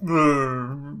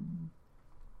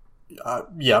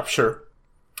 Yeah, sure.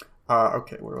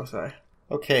 Okay, where was I?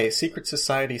 Okay, Secret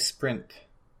Society Sprint.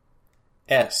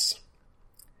 S.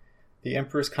 The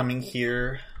Emperor's coming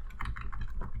here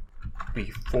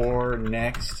before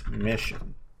next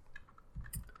mission.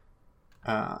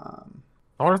 I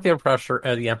wonder if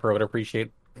the Emperor would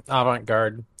appreciate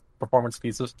avant-garde performance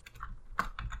pieces.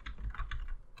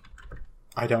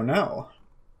 I don't know.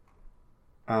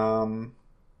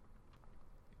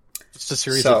 Just a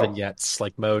series of vignettes,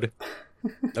 like Mode,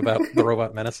 about the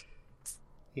robot menace.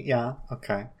 Yeah,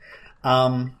 okay.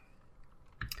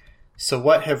 So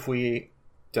what have we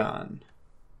done?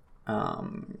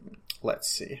 Let's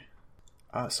see.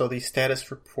 So the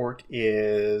status report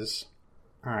is...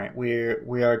 Alright,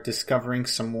 we are discovering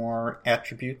some more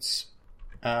attributes.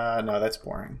 No, that's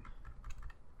boring.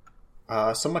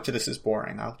 So much of this is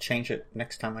boring. I'll change it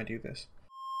next time I do this.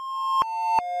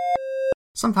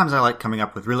 Sometimes I like coming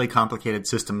up with really complicated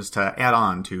systems to add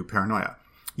on to Paranoia.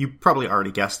 You probably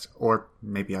already guessed, or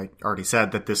maybe I already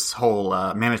said, that this whole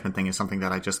management thing is something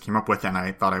that I just came up with and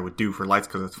I thought I would do for Lights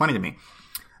because it's funny to me.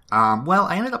 Well,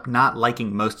 I ended up not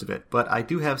liking most of it, but I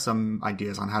do have some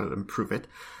ideas on how to improve it,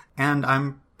 and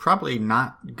I'm probably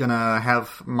not gonna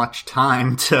have much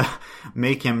time to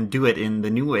make him do it in the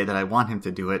new way that I want him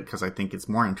to do it, because I think it's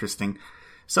more interesting.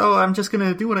 So I'm just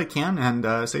gonna do what I can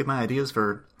and save my ideas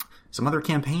for some other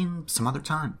campaign, some other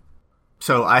time.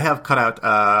 So I have cut out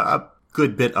a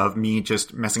good bit of me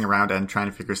just messing around and trying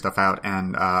to figure stuff out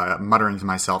and muttering to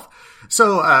myself.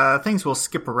 So things will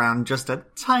skip around just a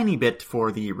tiny bit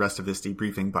for the rest of this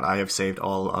debriefing, but I have saved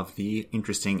all of the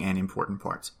interesting and important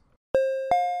parts.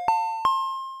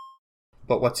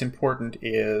 But what's important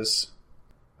is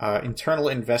internal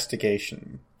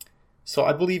investigation. So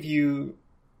I believe you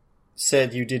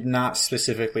said you did not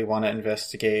specifically want to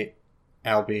investigate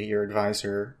Albie, your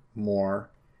advisor, more.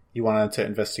 You wanted to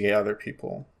investigate other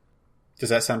people. Does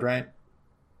that sound right?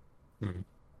 I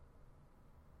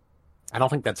don't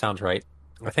think that sounds right.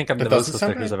 I think I'm the most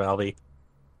suspicious of Albie.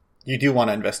 You do want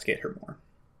to investigate her more.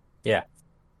 Yeah.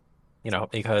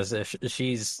 Because if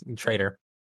she's a traitor,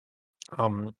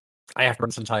 I have to burn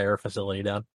this entire facility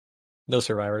down. No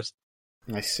survivors.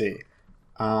 I see.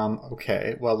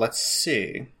 Okay, well, let's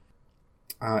see.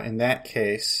 In that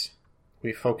case,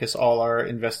 we focus all our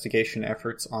investigation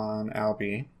efforts on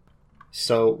Albie.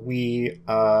 So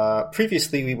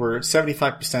previously we were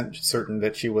 75% certain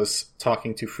that she was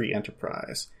talking to Free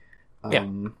Enterprise.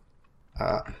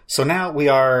 So now we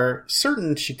are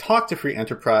certain she talked to Free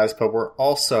Enterprise, but we're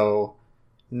also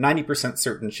 90%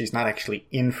 certain she's not actually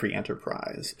in Free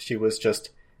Enterprise. She was just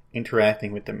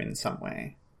interacting with them in some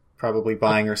way. Probably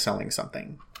buying or selling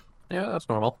something. Yeah, that's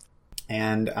normal.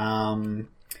 And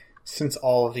since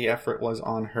all of the effort was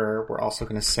on her, we're also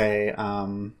going to say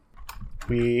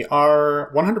we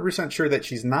are 100% sure that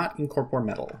she's not in Corpor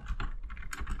Metal.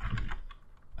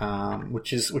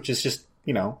 Which is just,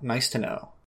 nice to know.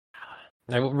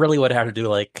 I really would have to do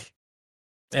like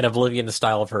an Oblivion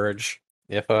style purge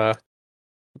if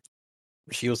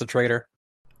she was a traitor.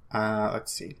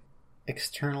 Let's see.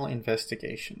 External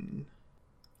investigation.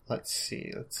 Let's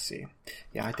see.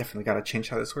 Yeah, I definitely gotta change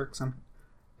how this works. I'm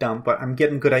dumb, but I'm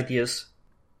getting good ideas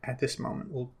at this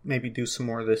moment. We'll maybe do some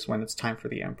more of this when it's time for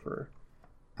the Emperor.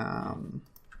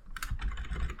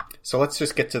 So let's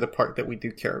just get to the part that we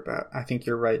do care about. I think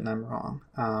you're right and I'm wrong.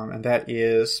 And that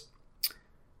is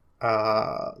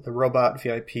the robot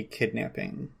VIP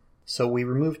kidnapping. So we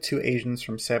removed 2 Asians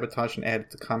from sabotage and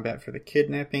added to combat for the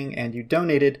kidnapping, and you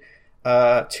donated 2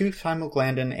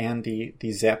 thymoglandin and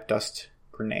the zap dust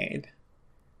grenade.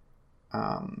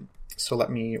 So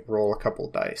let me roll a couple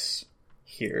dice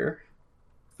here.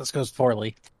 This goes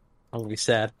poorly. I'll be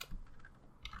sad.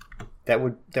 That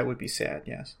would be sad,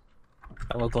 yes.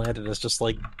 Thymoglandin is just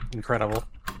like incredible.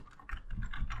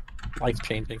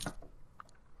 Life-changing.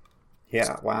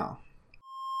 Yeah, wow.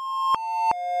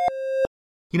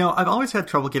 You know, I've always had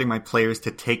trouble getting my players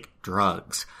to take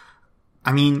drugs.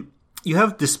 I mean, you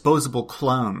have disposable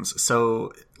clones,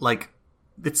 so, like,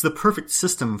 it's the perfect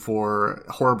system for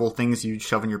horrible things you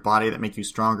shove in your body that make you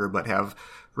stronger but have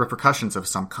repercussions of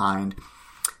some kind.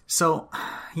 So,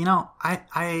 you know,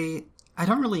 I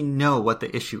don't really know what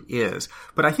the issue is,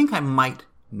 but I think I might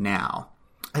now.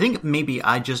 I think maybe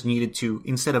I just needed to,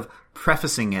 instead of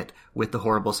prefacing it with the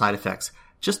horrible side effects,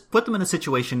 just put them in a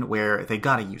situation where they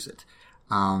gotta use it.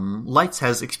 Lights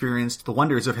has experienced the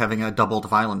wonders of having a doubled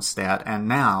violence stat, and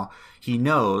now he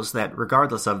knows that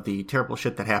regardless of the terrible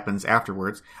shit that happens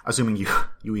afterwards, assuming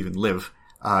you even live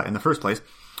in the first place,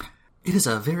 it is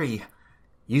a very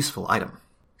useful item.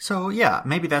 So yeah,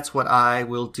 maybe that's what I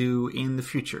will do in the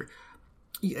future.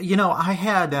 You know, I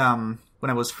had, when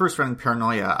I was first running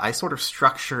Paranoia, I sort of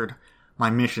structured my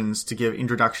missions to give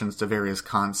introductions to various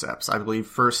concepts. I believe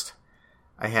first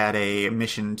I had a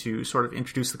mission to sort of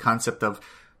introduce the concept of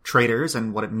traitors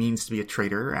and what it means to be a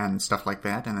traitor and stuff like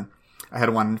that. And then I had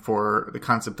one for the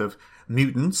concept of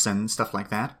mutants and stuff like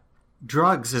that.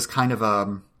 Drugs is kind of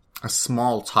a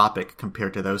small topic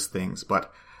compared to those things,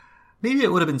 but maybe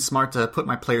it would have been smart to put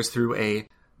my players through a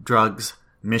drugs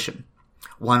mission.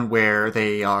 One where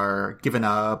they are given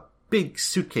a big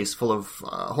suitcase full of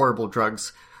horrible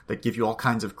drugs that give you all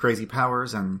kinds of crazy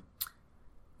powers and,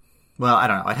 well, I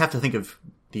don't know. I'd have to think of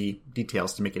the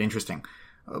details to make it interesting.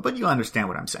 But you understand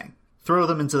what I'm saying. Throw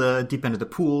them into the deep end of the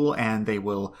pool and they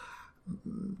will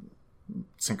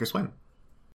sink or swim.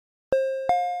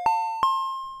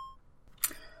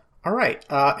 All right.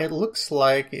 It looks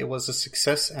like it was a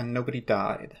success and nobody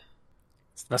died.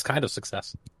 It's the best kind of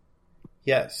success.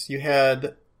 Yes, you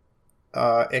had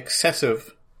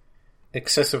excessive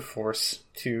force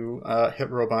to hit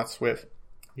robots with.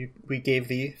 We gave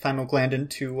the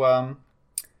thymoglandin to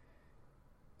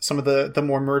some of the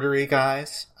more murdery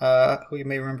guys who you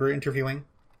may remember interviewing.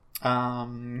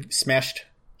 Smashed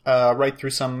right through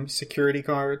some security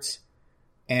guards,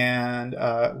 and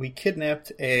we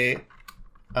kidnapped a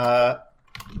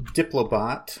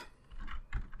diplobot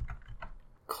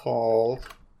called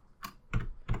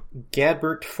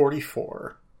Gadbert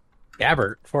 44.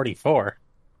 Gabbert 44.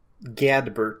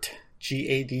 Gadbert,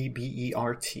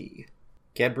 Gadbert.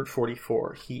 Gadbert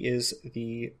 44. He is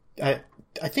the... I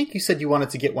think you said you wanted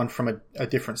to get one from a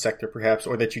different sector, perhaps,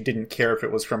 or that you didn't care if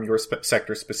it was from your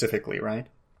sector specifically, right?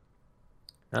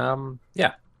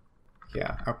 Yeah.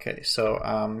 Yeah, okay.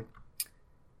 So,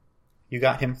 you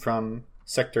got him from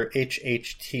sector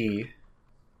HHT.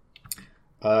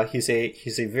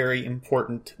 He's a very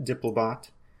important diplobot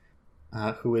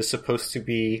who is supposed to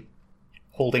be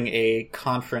holding a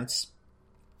conference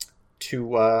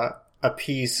to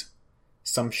appease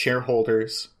some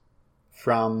shareholders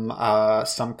from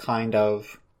some kind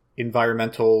of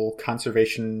environmental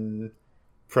conservation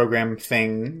program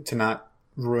thing to not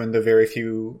ruin the very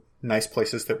few nice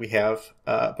places that we have,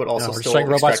 but also still destroying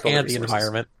robots all and the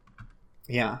environment.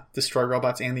 Yeah, destroy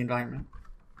robots and the environment.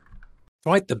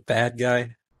 Quite the bad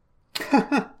guy.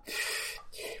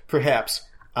 Perhaps.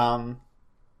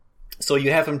 So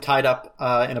you have him tied up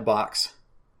in a box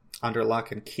under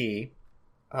lock and key.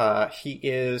 He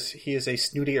is a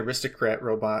snooty aristocrat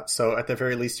robot, so at the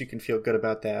very least you can feel good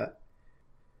about that.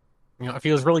 You know, if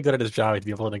he was really good at his job, he'd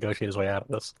be able to negotiate his way out of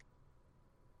this.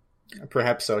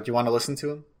 Perhaps so. Do you want to listen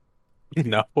to him?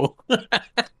 No.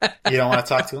 You don't want to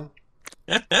talk to him?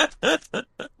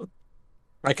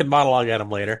 I can monologue at him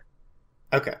later.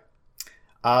 Okay.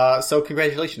 So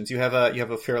congratulations. You have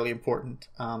a fairly important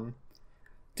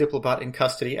diplobot in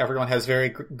custody. Everyone has very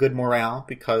good morale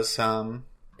because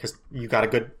you got a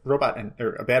good robot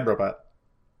or a bad robot.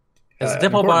 Is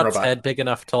diplobot's head big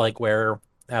enough to wear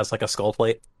as a skull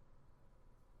plate?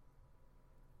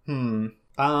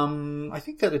 I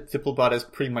think that a Dipplobot is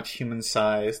pretty much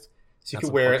human-sized. So you That's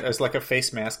could wear it unfortunate. as like a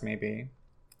face mask, maybe.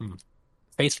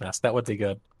 Face mask, that would be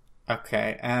good.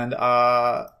 Okay, and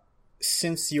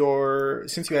since you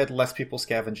had less people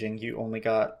scavenging, you only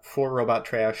got 4 robot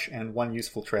trash and 1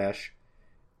 useful trash,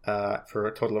 for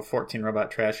a total of 14 robot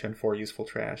trash and 4 useful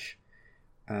trash.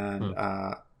 And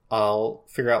I'll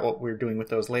figure out what we're doing with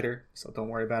those later, so don't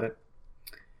worry about it.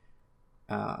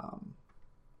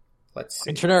 Let's see.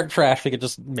 In generic trash, we could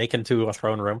just make into a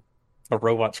throne room, a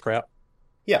robot scrap.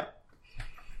 Yeah.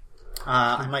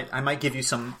 I might give you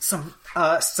some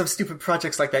stupid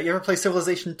projects like that. You ever play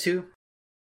Civilization 2?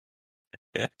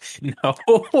 No.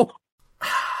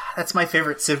 That's my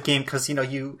favorite Civ game because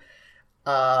you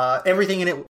everything in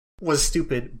it was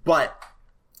stupid, but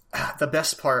the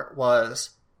best part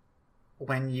was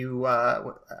when you I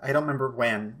don't remember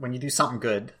when you do something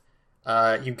good,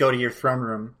 you go to your throne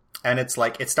room and it's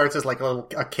like it starts as like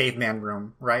a caveman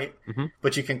room, right? Mm-hmm.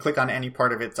 But you can click on any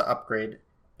part of it to upgrade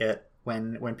it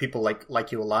when people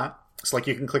like you a lot. So like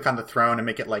you can click on the throne and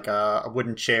make it like a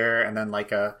wooden chair and then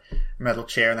like a metal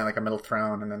chair and then like a metal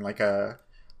throne and then like a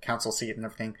council seat and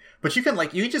everything. But you can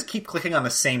you just keep clicking on the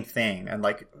same thing and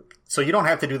so you don't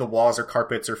have to do the walls or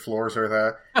carpets or floors or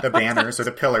the banners or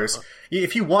the pillars.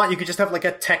 If you want, you could just have like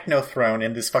a techno throne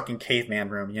in this fucking caveman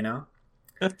room,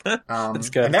 That's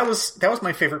good. And that was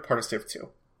my favorite part of Civ 2.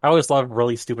 I always love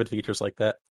really stupid features like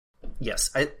that. Yes,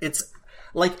 it's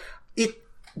like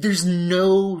there's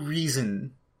no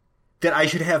reason that I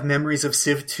should have memories of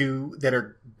Civ 2 that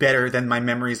are better than my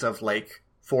memories of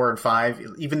 4 and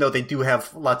 5, even though they do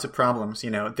have lots of problems.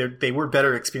 They were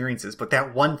better experiences, but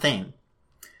that one thing,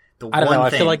 I don't know. I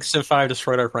feel like Civ 5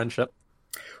 destroyed our friendship.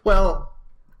 Well,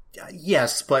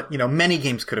 yes, but many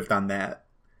games could have done that.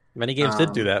 Many games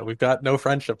did do that. We've got no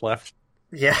friendship left.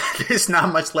 Yeah, there's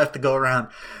not much left to go around.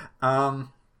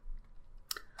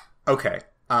 Okay.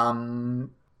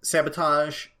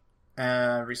 Sabotage,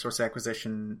 resource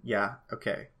acquisition. Yeah,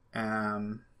 okay.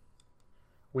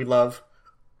 We love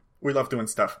doing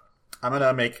stuff. I'm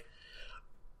gonna make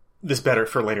this better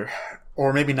for later.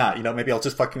 Or maybe not, maybe I'll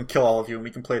just fucking kill all of you and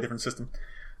we can play a different system.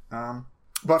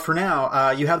 But for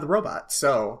now, you have the robot.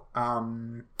 So,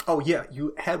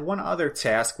 you had one other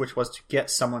task, which was to get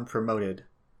someone promoted.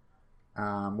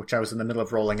 Which I was in the middle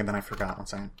of rolling and then I forgot. One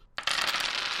second.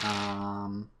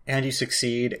 And you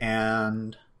succeed,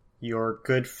 and your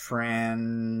good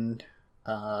friend,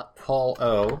 Paul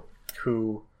O,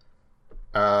 who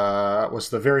was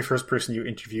the very first person you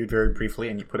interviewed very briefly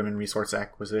and you put him in resource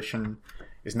acquisition,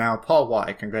 is now Paul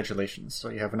Y. Congratulations. So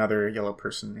you have another yellow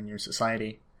person in your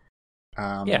society.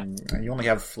 Yeah. You only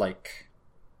have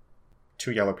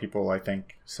 2 yellow people, I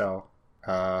think. So,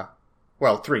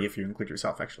 3 if you include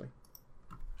yourself, actually.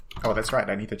 Oh, that's right.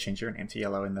 I need to change your name to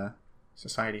yellow in the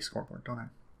society scoreboard, don't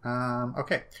I?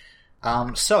 Okay.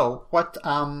 So what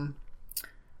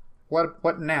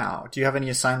now? Do you have any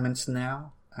assignments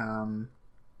now?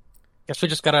 Guess we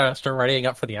just gotta start writing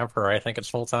up for the Emperor. I think it's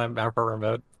full-time Emperor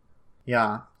mode.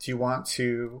 Yeah. Do you want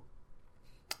to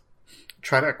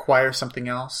try to acquire something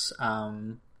else?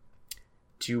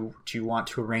 Do you want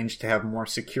to arrange to have more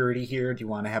security here? Do you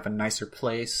want to have a nicer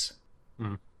place?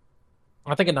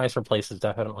 I think a nicer place is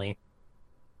definitely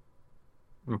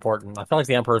important. I feel like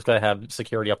the Emperor's gonna have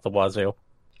security up the wazoo.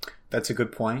 That's a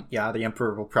good point. Yeah, the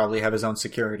Emperor will probably have his own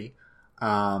security.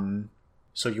 So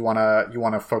you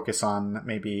wanna focus on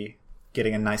maybe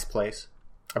getting a nice place,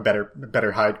 a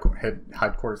better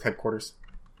headquarters.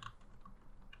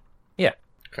 Yeah.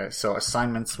 Okay, so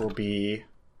assignments will be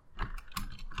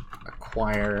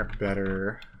acquire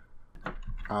better.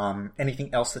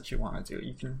 Anything else that you want to do?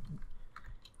 You can,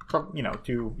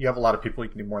 you have a lot of people. You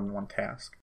can do more than one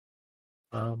task.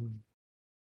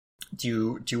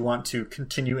 Do you want to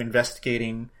continue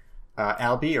investigating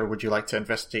Albie, or would you like to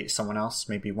investigate someone else?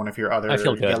 Maybe one of your other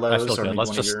yellows, or maybe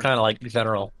Let's just kind of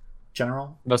general.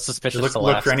 General. Most suspicious.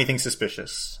 Look for anything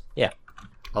suspicious. Yeah.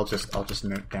 I'll just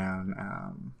note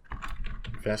down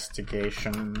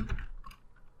investigation.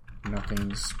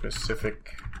 Nothing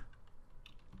specific.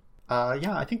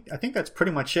 Yeah, I think that's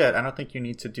pretty much it. I don't think you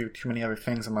need to do too many other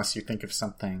things unless you think of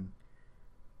something.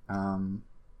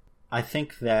 I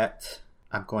think that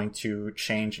I'm going to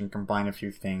change and combine a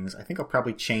few things. I think I'll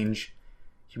probably change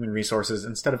human resources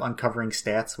instead of uncovering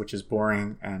stats, which is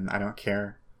boring and I don't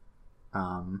care.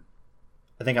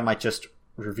 I think I might just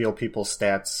reveal people's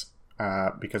stats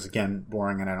because, again,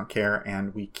 boring and I don't care,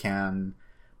 and we can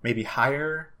maybe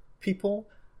hire people.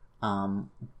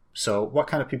 So what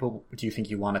kind of people do you think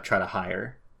you want to try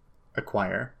to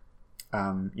acquire?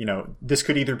 This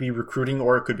could either be recruiting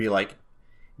or it could be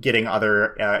getting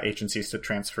other agencies to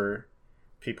transfer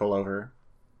people over.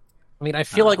 I mean, I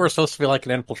feel like we're supposed to be like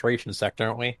an infiltration sect,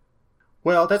 aren't we?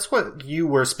 Well, that's what you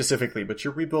were specifically, but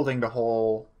you're rebuilding the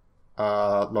whole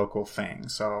local thing.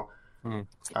 So, I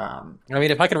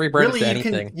mean, if I could rebrand really, it to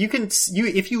anything,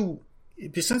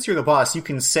 since you're the boss, you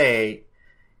can say,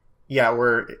 yeah,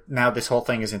 this whole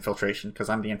thing is infiltration because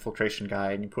I'm the infiltration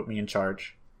guy, and you put me in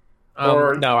charge.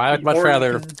 No, I would much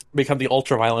rather become the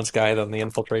ultra-violence guy than the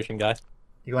infiltration guy.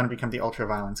 You want to become the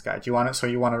ultra-violence guy. Do you want it? So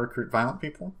you want to recruit violent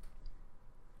people?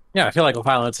 Yeah, I feel like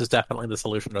violence is definitely the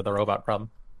solution to the robot problem.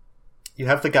 You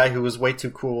have the guy who was way too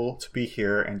cool to be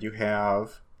here, and you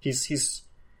have he's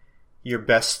your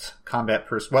best combat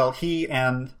person. Well, he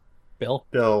and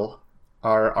Bill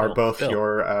are both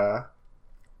your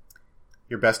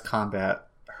best combat.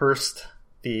 Hurst,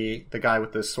 the guy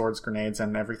with the swords, grenades,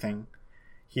 and everything.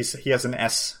 He has an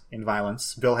S in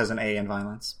violence. Bill has an A in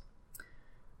violence.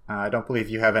 I don't believe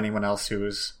you have anyone else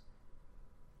who's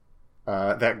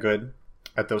that good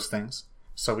at those things.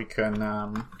 So we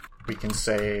can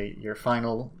say your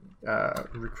final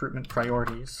recruitment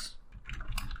priorities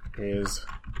is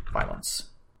violence.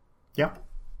 Yeah.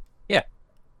 Yeah.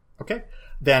 Okay.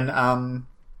 Then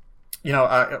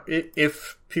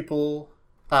if people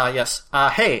yes.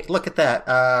 Hey, look at that.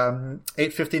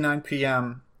 8:59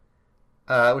 p.m.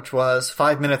 Which was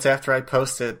 5 minutes after I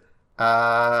posted.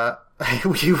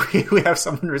 We have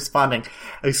someone responding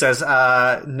who says,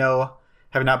 no,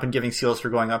 have not been giving seals for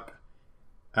going up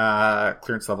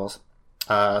clearance levels.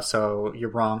 So you're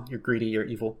wrong. You're greedy. You're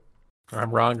evil.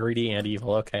 I'm wrong, greedy, and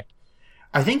evil. Okay.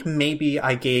 I think maybe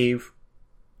I gave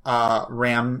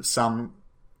Ram some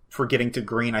for getting to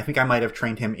green. I think I might have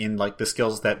trained him in like the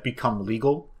skills that become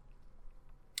legal.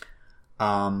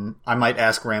 I might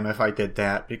ask Ram if I did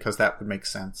that because that would make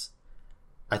sense.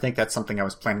 I think that's something I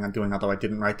was planning on doing, although I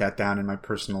didn't write that down in my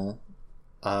personal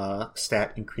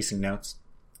stat increasing notes.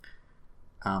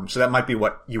 So that might be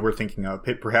what you were thinking of.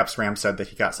 Perhaps Ram said that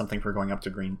he got something for going up to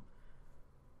green.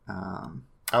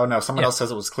 Oh no, someone else says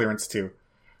it was clearance too.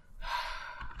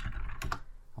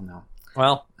 Oh no.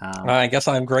 Well, I guess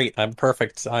I'm great. I'm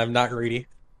perfect. I'm not greedy.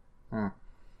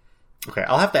 Okay,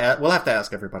 we'll have to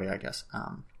ask everybody, I guess.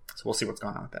 So we'll see what's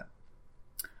going on with that.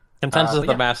 Consensus of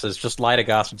the masses, just lie to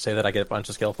Goss and say that I get a bunch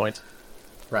of skill points.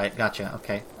 Right, gotcha,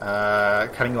 okay.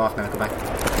 Cutting you off now, go back.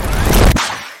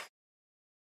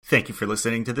 Thank you for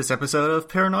listening to this episode of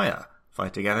Paranoia.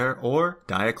 Fight together or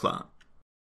die a clone.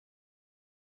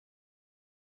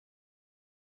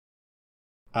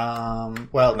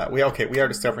 Well, no, we are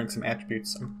discovering some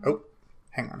attributes.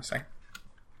 Hang on a sec.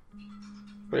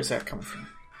 Where's that coming from?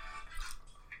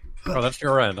 Oh, that's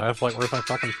your end. I was like, where's my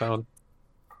fucking phone?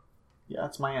 Yeah,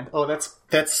 that's my end. Oh,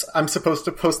 that's I'm supposed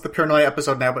to post the Paranoia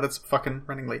episode now, but it's fucking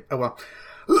running late. Oh well.